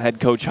final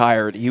head coach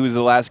hired. He was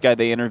the last guy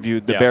they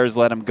interviewed. The Yeah. Bears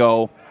let him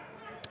go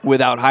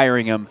without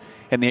hiring him,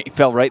 and they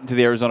fell right into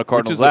the Arizona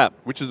Cardinals' lap.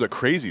 Which is a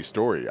crazy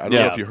story. I don't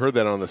know if you heard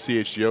that on the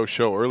CHGO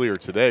show earlier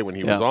today when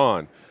he was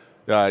on.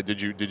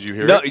 Did you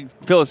hear No, it?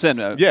 fill us in.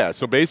 Yeah,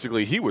 so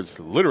basically he was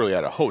literally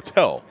at a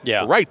hotel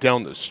right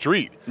down the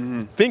street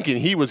thinking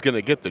he was going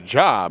to get the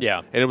job. Yeah.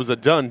 And it was a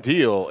done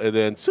deal. And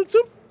then,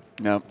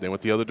 No. they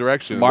went the other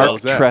direction. Mark That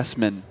was that.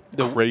 Trestman,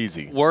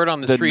 Crazy. Word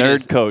on the the street nerd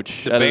is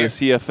coach the out of the Bears-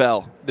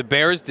 CFL. the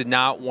Bears did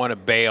not want to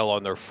bail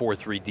on their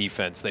 4-3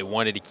 defense. They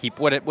wanted to keep,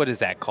 what is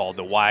that called,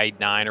 the wide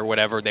 9 or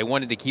whatever. They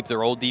wanted to keep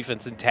their old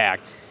defense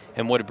intact.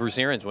 And what did Bruce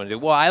Arians want to do?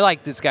 Well, I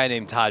like this guy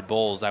named Todd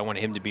Bowles. I want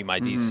him to be my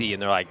DC.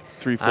 And they're like,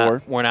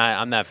 3-4.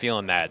 I'm not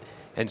feeling that.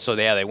 And so,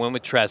 they went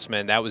with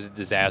Trestman. That was a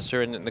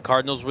disaster. And the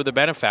Cardinals were the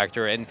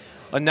benefactor. And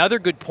another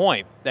good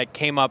point that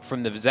came up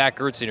from the Zach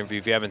Ertz interview,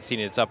 if you haven't seen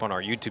it, it's up on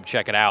our YouTube.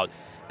 Check it out.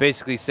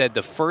 Basically said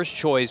the first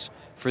choice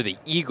for the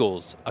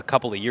Eagles a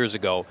couple of years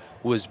ago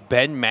was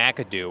Ben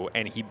McAdoo,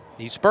 and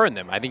he spurned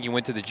them. I think he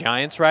went to the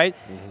Giants, right?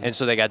 Mm-hmm. And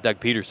so they got Doug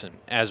Peterson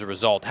as a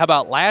result. How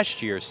about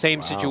last year?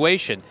 Same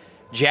situation.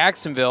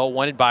 Jacksonville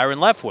wanted Byron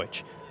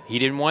Leftwich. He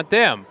didn't want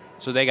them,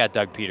 so they got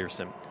Doug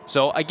Peterson.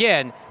 So,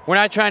 again, we're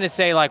not trying to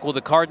say, like, well,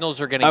 the Cardinals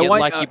are going to get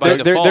lucky by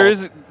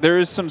default. There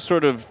is some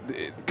sort of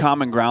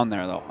common ground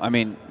there, though. I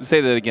mean,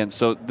 say that again.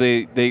 So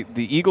the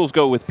Eagles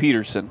go with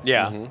Peterson.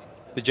 Yeah. Mm-hmm.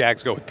 The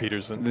Jags go with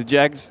Peterson. The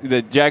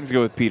Jags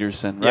go with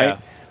Peterson, right? Yeah.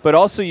 But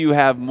also you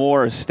have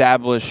more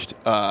established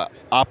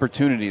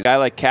opportunities. A guy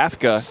like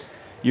Kafka,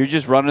 you're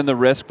just running the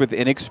risk with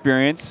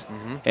inexperience,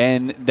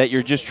 and that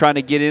you're just trying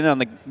to get in on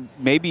the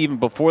maybe even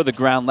before the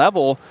ground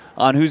level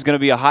on who's going to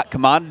be a hot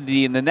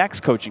commodity in the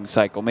next coaching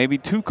cycle, maybe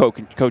 2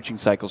 coaching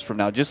cycles from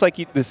now. Just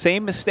like the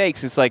same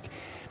mistakes. It's like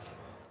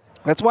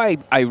that's why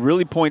I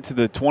really point to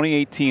the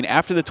 2018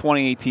 after the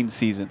 2018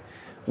 season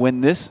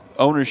when this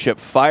ownership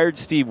fired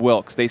Steve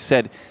Wilks. They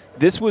said,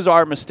 this was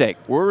our mistake.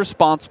 We're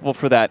responsible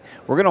for that.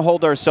 We're going to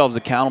hold ourselves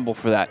accountable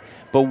for that.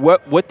 But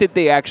what did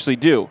they actually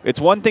do? It's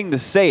one thing to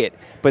say it,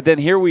 but then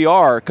here we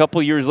are a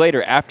couple years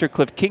later after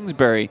Cliff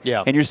Kingsbury,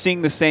 and you're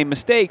seeing the same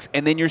mistakes,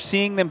 and then you're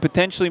seeing them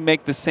potentially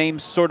make the same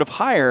sort of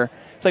hire.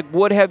 It's like,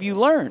 what have you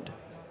learned?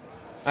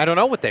 I don't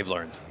know what they've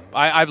learned.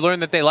 I've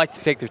learned that they like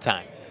to take their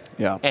time.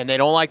 Yeah. And they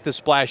don't like the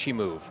splashy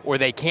move, or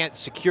they can't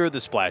secure the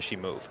splashy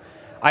move.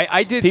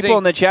 I did People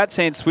in the chat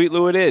saying Sweet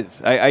Lou it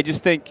is. I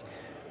just think –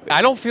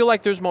 I don't feel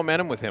like there's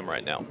momentum with him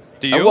right now.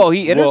 Do you? Well,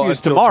 he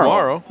interviews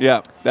tomorrow.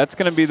 Yeah, that's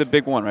going to be the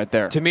big one right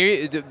there. To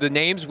me, the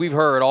names we've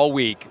heard all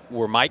week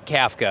were Mike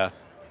Kafka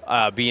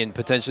being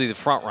potentially the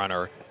front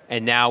runner,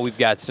 and now we've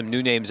got some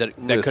new names that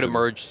could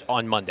emerge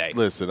on Monday.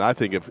 Listen, I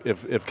think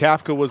if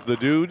Kafka was the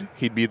dude,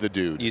 he'd be the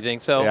dude. You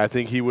think so? Yeah, I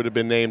think he would have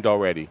been named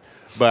already.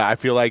 But I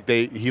feel like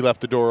he left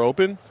the door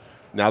open.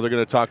 Now they're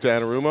going to talk to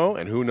Anarumo,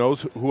 and who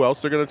knows who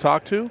else they're going to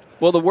talk to?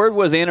 Well, the word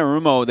was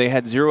Anarumo they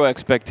had zero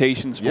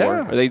expectations for.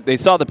 Yeah. They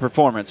saw the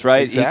performance,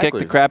 right? Exactly. He kicked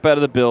the crap out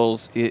of the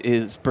Bills.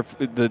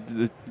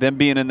 Them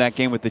being in that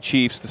game with the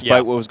Chiefs,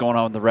 despite what was going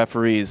on with the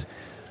referees,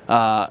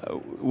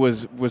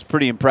 was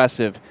pretty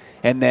impressive.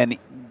 And then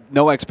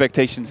no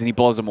expectations, and he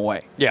blows them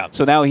away. Yeah.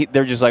 So now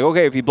they're just like,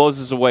 okay, if he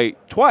blows us away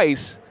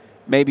twice,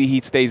 maybe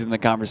he stays in the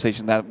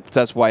conversation.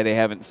 That's why they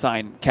haven't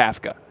signed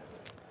Kafka.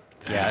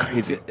 That's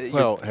crazy.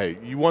 Well, hey,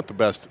 you want the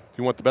best.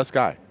 You want the best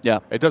guy. Yeah.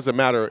 It doesn't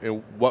matter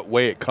in what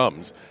way it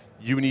comes.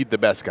 You need the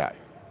best guy.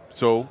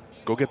 So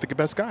go get the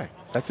best guy.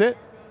 That's it.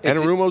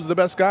 Anarumo's the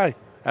best guy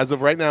as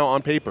of right now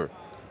on paper.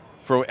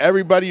 From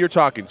everybody you're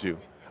talking to.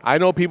 I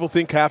know people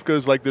think Kafka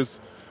is like this,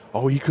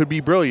 he could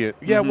be brilliant.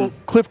 Yeah, well,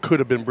 Cliff could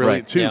have been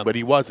brilliant too, but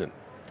he wasn't.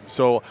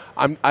 So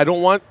I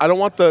don't want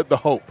the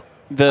hope.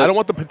 I don't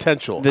want the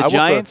potential. The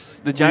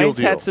Giants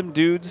had some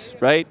dudes,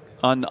 right?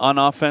 On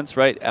offense,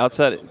 right?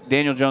 Outside,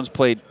 Daniel Jones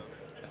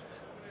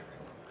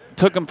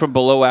took him from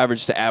below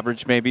average to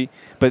average maybe,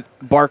 but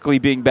Barkley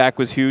being back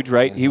was huge,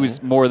 right? He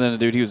was more than a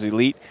dude. He was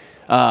elite.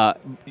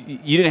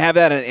 You didn't have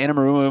that in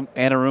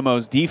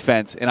Anarumo's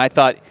defense, and I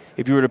thought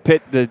if you were to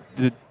pit the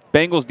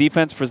Bengals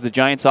defense versus the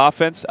Giants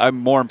offense, I'm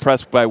more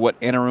impressed by what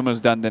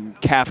Anarumo's done than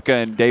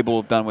Kafka and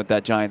Dable have done with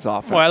that Giants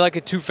offense. Well, I like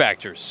it 2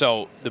 factors.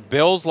 So the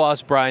Bills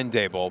lost Brian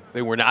Dable.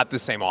 They were not the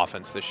same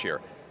offense this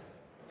year.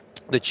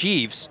 The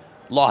Chiefs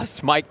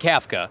lost Mike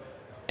Kafka,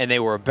 and they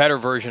were a better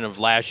version of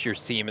last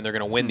year's team, and they're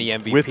going to win the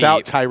MVP.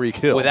 Without Tyreek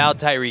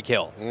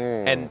Hill.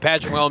 And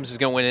Patrick Mahomes is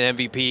going to win an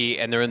MVP,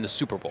 and they're in the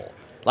Super Bowl.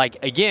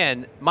 Like,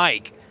 again,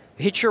 Mike,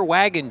 hitch your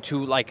wagon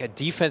to, like, a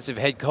defensive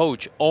head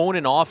coach. Own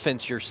an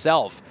offense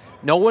yourself.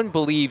 No one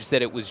believes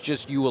that it was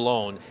just you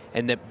alone,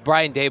 and that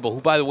Brian Dable,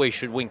 who, by the way,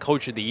 should win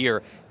Coach of the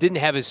Year, didn't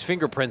have his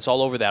fingerprints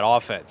all over that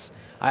offense.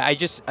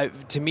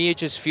 To me, it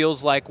just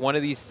feels like one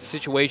of these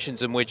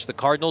situations in which the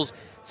Cardinals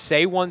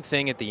say one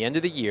thing at the end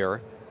of the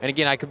year, and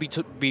again, I could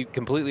be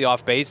completely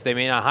off base. They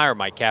may not hire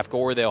Mike Kafka,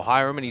 or they'll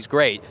hire him, and he's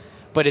great.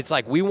 But it's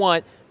like we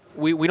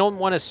don't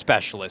want a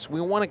specialist.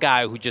 We want a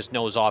guy who just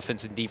knows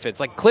offense and defense.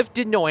 Like Cliff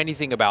didn't know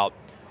anything about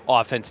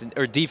offense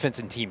or defense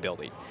and team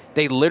building.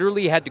 They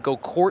literally had to go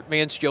court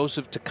Vance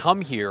Joseph to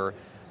come here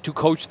to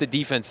coach the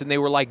defense, and they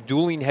were like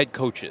dueling head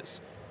coaches.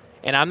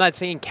 And I'm not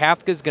saying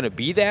Kafka's going to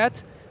be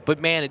that,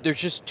 but man, there's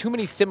just too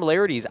many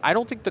similarities. I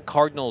don't think the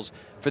Cardinals,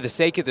 for the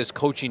sake of this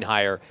coaching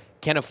hire,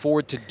 can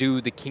afford to do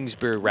the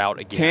Kingsbury route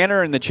again.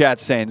 Tanner in the chat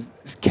saying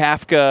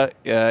Kafka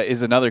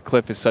is another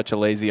Cliff is such a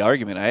lazy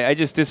argument. I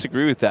just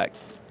disagree with that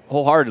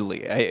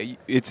wholeheartedly.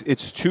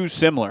 It's too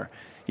similar.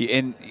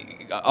 And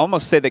I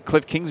almost say that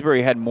Cliff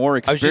Kingsbury had more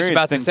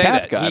experience than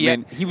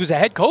Kafka. He was a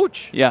head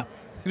coach. Yeah.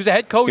 He was a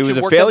head coach. He was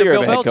a failure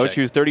of a head coach.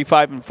 He was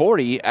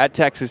 35-40 at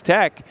Texas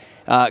Tech.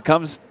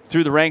 Comes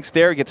through the ranks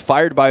there, gets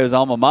fired by his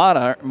alma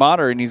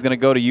mater, and he's going to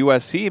go to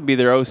USC and be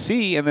their OC.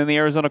 And then the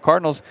Arizona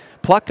Cardinals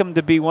pluck him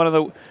to be one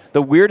of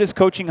the weirdest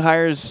coaching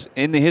hires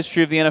in the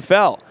history of the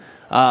NFL.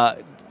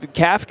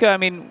 Kafka, I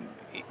mean,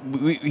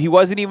 he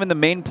wasn't even the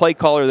main play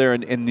caller there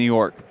in New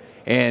York.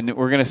 And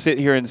we're going to sit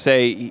here and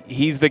say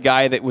he's the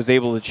guy that was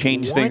able to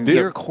change things.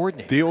 One-year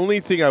coordinator. The only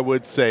thing I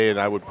would say, and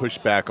I would push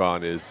back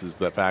on, is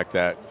the fact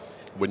that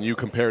when you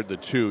compared the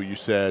two, you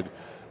said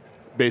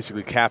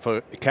basically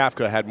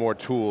Kafka had more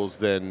tools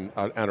than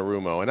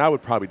Anarumo. And I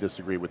would probably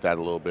disagree with that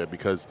a little bit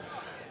because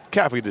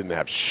Kafka didn't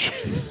have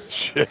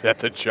shit at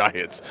the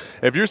Giants.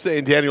 If you're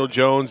saying Daniel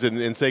Jones and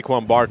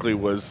Saquon Barkley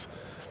was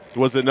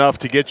enough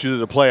to get you to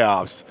the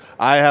playoffs,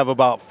 I have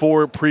about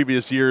 4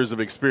 previous years of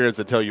experience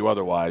that tell you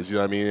otherwise. You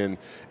know what I mean?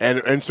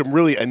 And some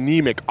really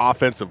anemic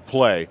offensive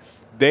play.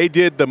 They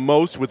did the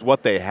most with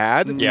what they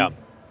had. Yeah.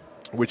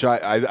 Which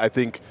I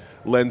think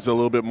lends a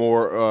little bit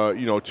more,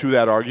 to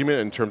that argument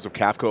in terms of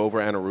Kafka over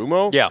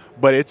Anarumo. Yeah.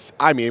 But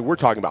we're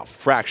talking about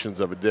fractions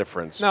of a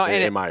difference,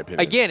 in my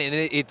opinion. Again, and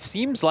it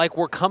seems like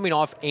we're coming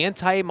off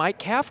anti-Mike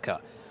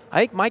Kafka. I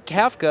think Mike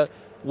Kafka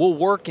will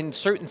work in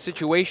certain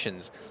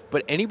situations,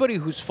 but anybody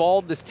who's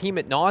followed this team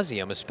ad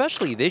nauseum,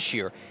 especially this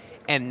year,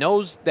 and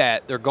knows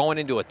that they're going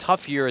into a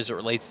tough year as it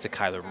relates to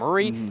Kyler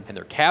Murray and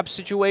their cap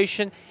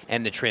situation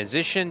and the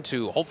transition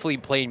to hopefully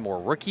playing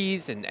more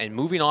rookies and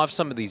moving off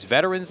some of these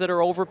veterans that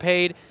are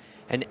overpaid,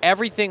 and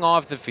everything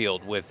off the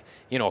field with,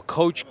 a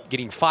coach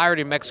getting fired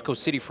in Mexico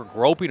City for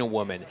groping a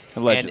woman.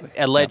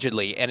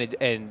 Allegedly.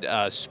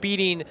 And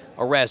speeding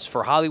arrests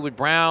for Hollywood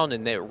Brown,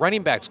 and the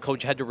running backs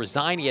coach had to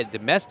resign. He had a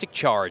domestic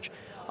charge.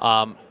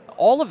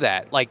 All of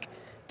that,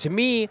 to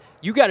me,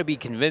 you got to be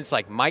convinced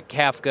Mike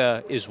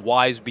Kafka is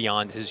wise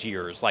beyond his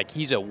years.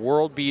 He's a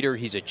world beater.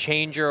 He's a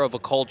changer of a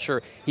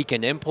culture. He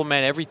can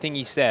implement everything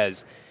he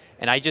says.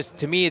 And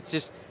to me, it's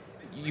just,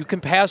 you can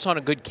pass on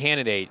a good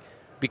candidate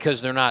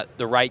because they're not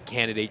the right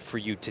candidate for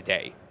you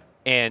today.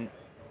 And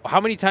how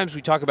many times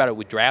we talk about it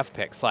with draft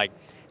picks,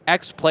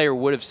 X player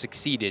would have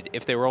succeeded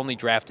if they were only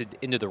drafted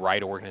into the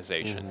right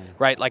organization,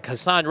 right? Like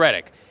Hassan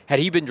Reddick, had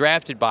he been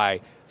drafted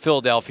by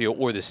Philadelphia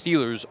or the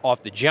Steelers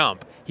off the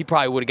jump, he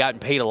probably would have gotten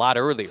paid a lot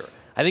earlier.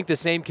 I think the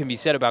same can be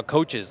said about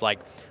coaches.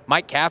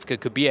 Mike Kafka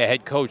could be a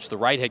head coach, the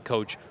right head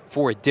coach,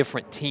 for a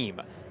different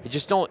team.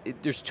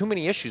 There's too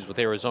many issues with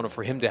Arizona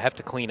for him to have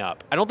to clean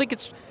up. I don't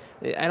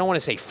want to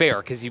say fair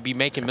because he'd be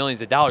making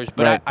millions of dollars,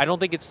 but right. I don't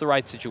think it's the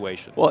right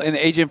situation. Well, and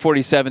Agent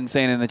 47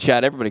 saying in the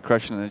chat, everybody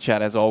crushing in the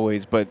chat as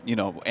always, but,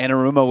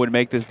 Anarumo would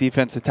make this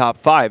defense a top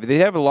 5. They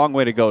have a long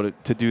way to go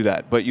to do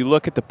that. But you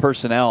look at the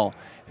personnel,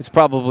 it's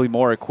probably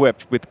more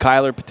equipped with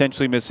Kyler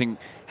potentially missing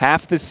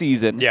half the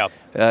season. Yeah.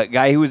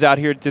 Guy who was out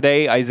here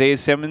today, Isaiah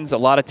Simmons, a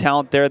lot of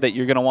talent there that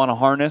you're going to want to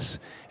harness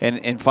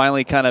and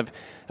finally kind of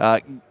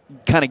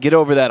get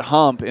over that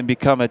hump and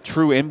become a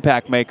true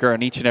impact maker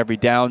on each and every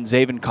down.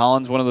 Zaven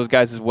Collins, one of those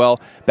guys as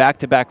well,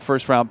 back-to-back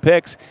first-round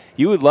picks.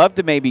 You would love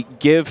to maybe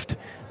gift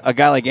a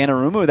guy like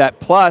Anarumo that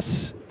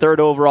plus third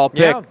overall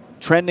pick,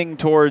 trending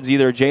towards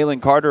either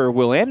Jalen Carter or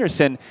Will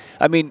Anderson.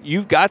 I mean,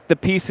 you've got the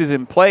pieces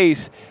in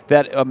place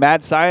that a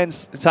mad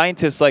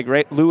scientist like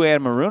Lou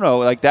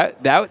Anarumo,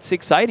 that's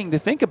exciting to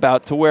think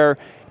about, to where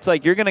it's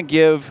you're going to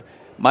give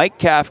Mike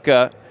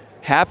Kafka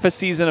half a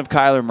season of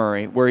Kyler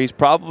Murray, where he's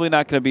probably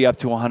not going to be up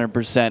to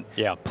 100%.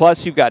 Yeah.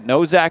 Plus, you've got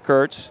no Zach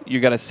Ertz.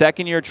 You've got a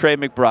second-year Trey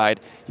McBride.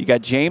 You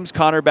got James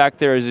Conner back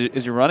there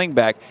as your running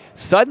back.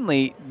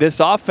 Suddenly,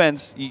 this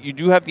offense, you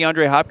do have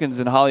DeAndre Hopkins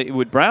and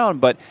Hollywood Brown,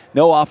 but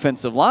no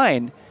offensive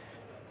line.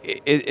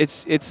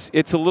 It's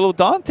a little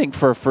daunting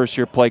for a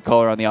first-year play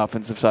caller on the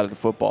offensive side of the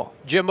football.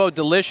 Jimbo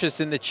Delicious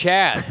in the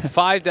chat,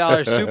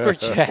 $5 super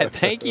chat.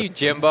 Thank you,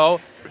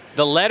 Jimbo.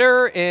 The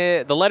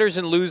letters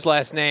in Lou's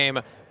last name,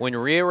 when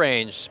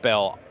rearranged,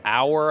 spell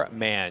 "our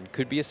man."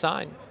 Could be a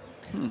sign.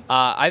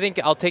 I think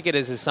I'll take it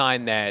as a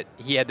sign that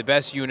he had the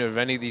best unit of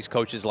any of these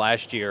coaches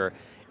last year,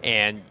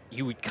 and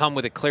he would come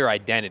with a clear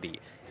identity.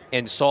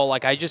 And so,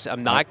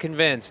 I'm not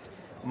convinced.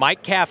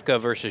 Mike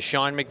Kafka versus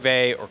Sean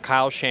McVay or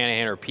Kyle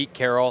Shanahan or Pete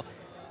Carroll,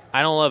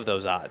 I don't love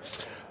those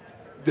odds.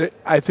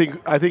 I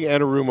think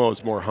Anarumo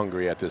is more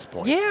hungry at this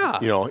point. Yeah.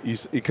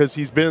 Because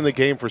he's been in the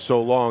game for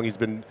so long. He's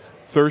been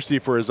thirsty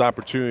for his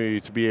opportunity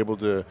to be able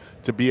to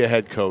be a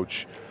head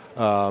coach.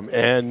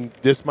 And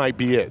this might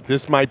be it.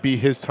 This might be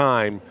his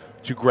time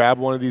to grab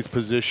one of these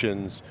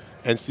positions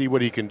and see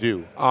what he can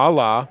do, a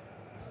la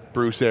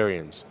Bruce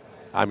Arians.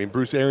 I mean,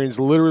 Bruce Arians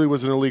literally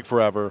was in the league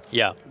forever.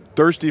 Yeah.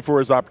 Thirsty for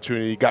his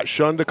opportunity, got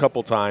shunned a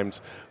couple times,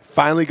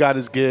 finally got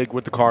his gig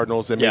with the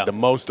Cardinals and made the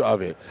most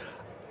of it.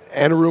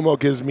 Anarumo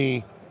gives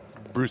me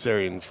Bruce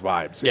Arians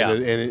vibes. Yeah.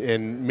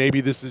 And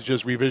maybe this is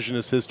just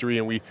revisionist history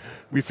and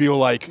we feel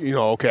like,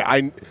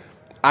 okay,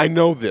 I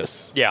know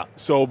this. Yeah.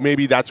 So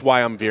maybe that's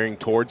why I'm veering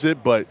towards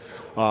it. But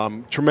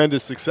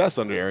tremendous success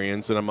under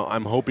Arians, and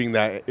I'm hoping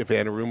that if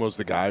Anarumo's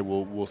the guy,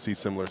 we'll see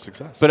similar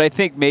success. But I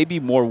think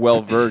maybe more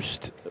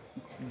well-versed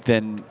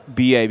than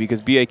BA,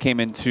 because BA came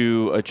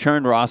into a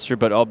churned roster,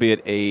 but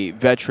albeit a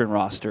veteran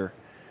roster,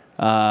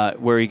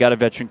 where he got a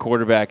veteran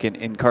quarterback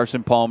in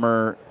Carson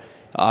Palmer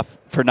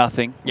for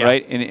nothing,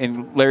 right?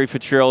 And Larry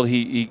Fitzgerald,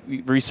 he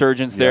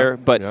resurgence there.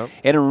 But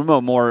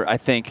Anarumo more, I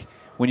think,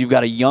 when you've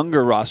got a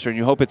younger roster, and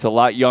you hope it's a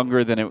lot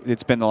younger than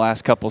it's been the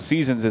last couple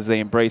seasons as they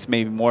embrace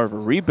maybe more of a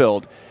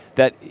rebuild,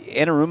 that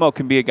Anarumo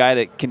can be a guy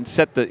that can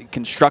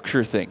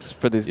structure things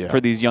for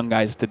these young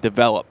guys to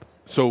develop.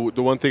 So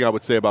the one thing I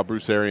would say about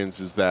Bruce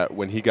Arians is that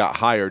when he got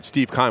hired,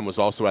 Steve Keim was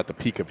also at the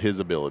peak of his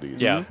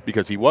abilities. Yeah.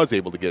 Because he was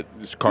able to get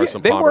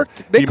Carson Palmer.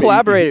 They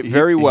collaborated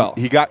very well.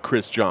 He got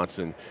Chris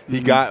Johnson. He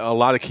got a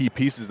lot of key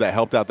pieces that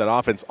helped out that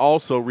offense.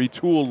 Also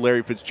retooled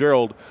Larry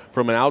Fitzgerald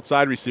from an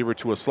outside receiver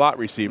to a slot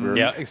receiver.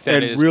 Yeah,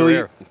 extended his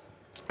career.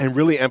 And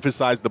really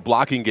emphasized the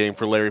blocking game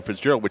for Larry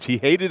Fitzgerald, which he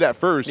hated at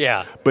first,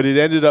 but it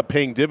ended up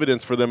paying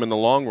dividends for them in the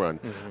long run.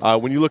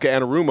 When you look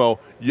at Anarumo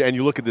and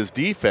you look at this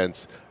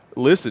defense,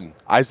 listen,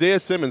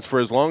 Isaiah Simmons, for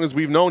as long as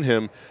we've known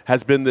him,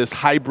 has been this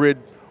hybrid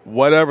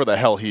whatever the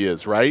hell he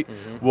is, right?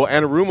 Well,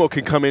 Anarumo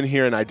can come in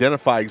here and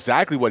identify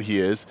exactly what he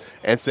is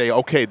and say,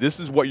 okay, this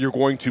is what you're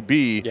going to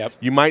be.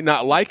 You might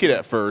not like it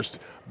at first,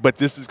 but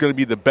this is going to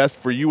be the best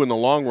for you in the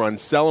long run.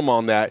 Sell him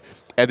on that.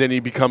 And then he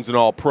becomes an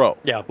all-pro.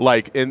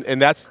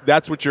 And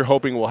that's what you're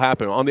hoping will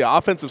happen. On the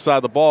offensive side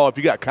of the ball, if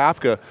you got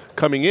Kafka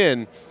coming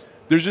in,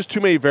 there's just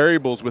too many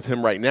variables with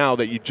him right now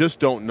that you just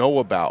don't know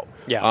about.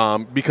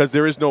 Because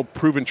there is no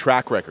proven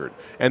track record.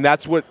 And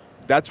that's what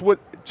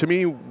to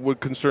me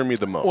would concern me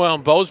the most. Well,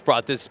 and Bo's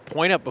brought this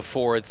point up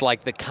before. It's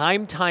like the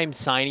Keim time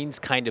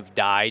signings kind of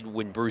died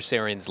when Bruce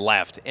Arians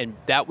left. And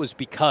that was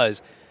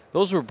because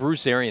those were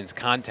Bruce Arians'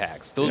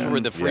 contacts. Those were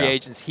the free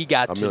agents he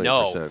got to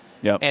know.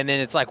 And then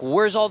it's like,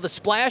 where's all the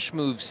splash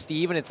moves,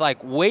 Steve? And it's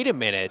like, wait a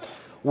minute.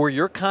 Were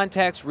your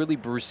contacts really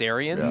Bruce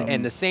Arians?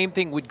 And the same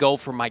thing would go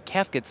for Mike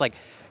Kafka. It's like,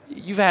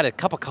 you've had a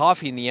cup of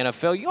coffee in the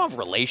NFL. You don't have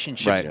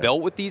relationships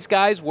built with these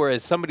guys,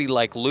 whereas somebody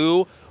like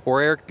Lou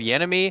or Eric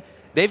Bieniemy,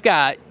 they've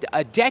got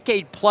a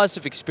decade plus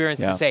of experience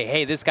to say,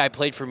 hey, this guy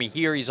played for me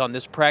here. He's on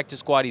this practice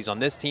squad. He's on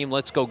this team.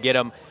 Let's go get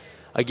him.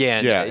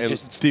 Again, and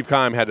Steve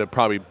Keim had to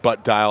probably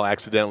butt dial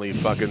accidentally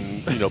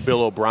fucking,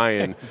 Bill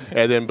O'Brien.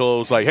 And then Bill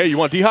was like, hey, you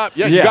want D-Hop?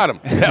 Yeah, you got him.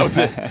 That was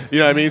it. You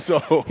know what I mean?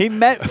 So he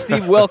met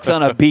Steve Wilkes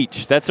on a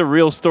beach. That's a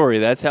real story.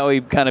 That's how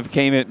he kind of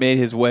made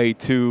his way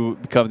to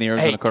become the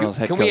Arizona Cardinals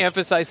head coach. Can we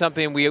emphasize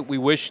something? We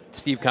wish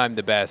Steve Keim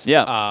the best.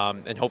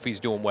 And hope he's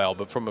doing well.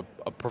 But from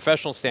a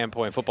professional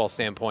standpoint, football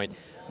standpoint,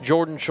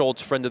 Jordan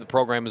Schultz, friend of the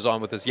program, was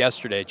on with us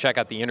yesterday. Check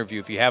out the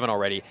interview if you haven't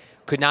already.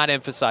 Could not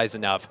emphasize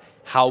enough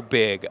how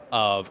big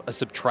of a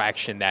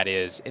subtraction that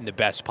is in the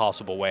best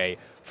possible way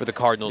for the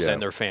Cardinals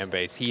and their fan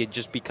base. He had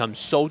just become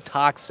so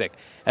toxic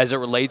as it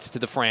relates to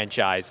the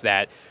franchise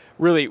that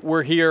really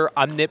we're here.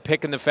 I'm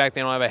nitpicking the fact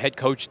they don't have a head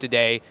coach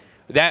today.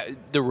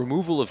 That the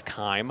removal of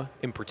Keim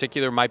in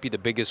particular might be the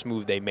biggest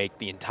move they make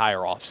the entire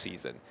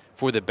offseason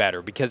for the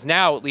better, because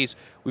now at least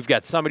we've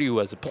got somebody who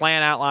has a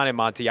plan outlined in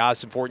Monty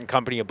Ossenfort and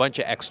company, a bunch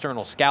of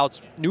external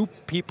scouts, new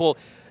people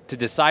to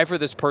decipher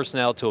this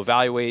personnel, to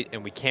evaluate,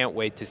 and we can't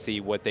wait to see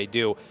what they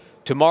do.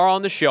 Tomorrow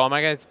on the show, I'm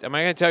not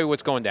gonna tell you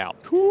what's going down,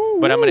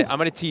 but I'm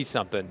gonna tease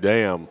something.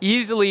 Damn.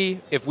 Easily,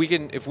 if we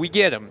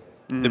get him,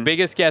 the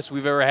biggest guest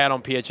we've ever had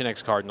on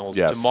PHNX Cardinals.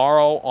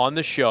 Tomorrow on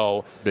the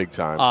show. Big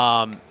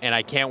time. And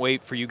I can't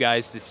wait for you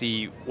guys to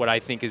see what I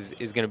think is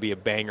going to be a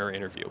banger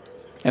interview.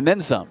 And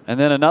then some. And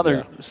then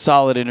another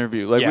solid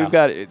interview. We've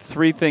got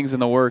 3 things in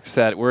the works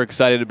that we're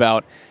excited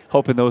about,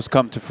 hoping those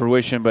come to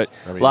fruition, but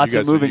lots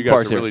of moving parts here.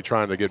 You guys are really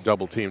trying to get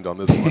double teamed on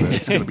this one.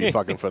 It's going to be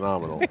fucking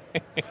phenomenal.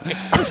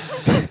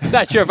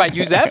 Not sure if I'd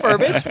use that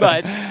verbiage,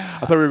 but I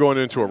thought we were going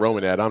into a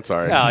Roman ad. I'm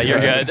sorry. Oh, you're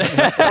good.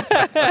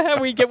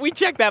 we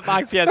checked that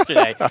box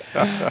yesterday.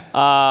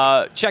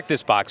 Check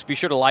this box. Be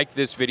sure to like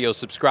this video,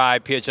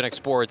 subscribe, PHNX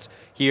Sports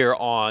here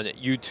on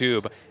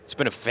YouTube. It's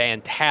been a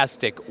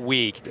fantastic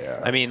week.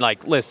 I mean,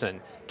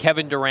 listen,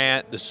 Kevin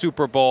Durant, the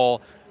Super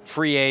Bowl,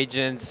 free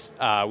agents.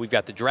 We've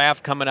got the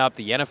draft coming up,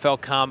 the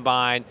NFL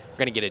Combine. We're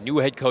going to get a new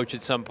head coach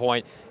at some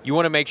point. You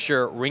want to make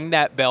sure, ring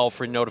that bell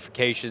for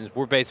notifications.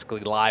 We're basically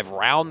live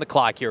round the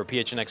clock here at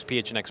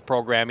PHNX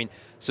Programming.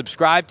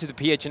 Subscribe to the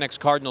PHNX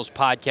Cardinals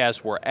podcast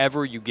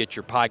wherever you get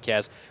your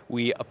podcasts.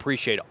 We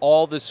appreciate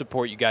all the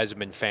support. You guys have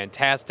been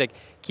fantastic.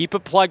 Keep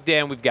it plugged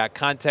in. We've got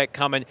content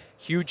coming.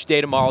 Huge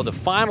day tomorrow, the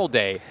final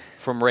day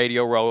from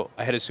Radio Row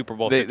ahead of Super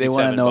Bowl 57. They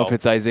want to know if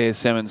it's Isaiah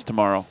Simmons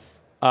tomorrow.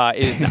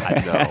 It is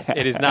not. No.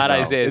 It is not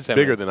Isaiah Simmons. It's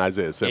bigger than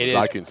Isaiah Simmons.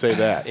 I can say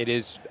that. It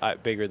is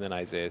bigger than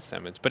Isaiah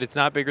Simmons. But it's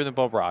not bigger than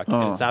Bo Brock.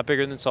 And it's not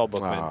bigger than Saul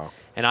Bookman.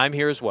 And I'm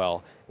here as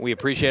well. We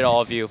appreciate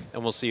all of you,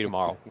 and we'll see you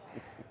tomorrow.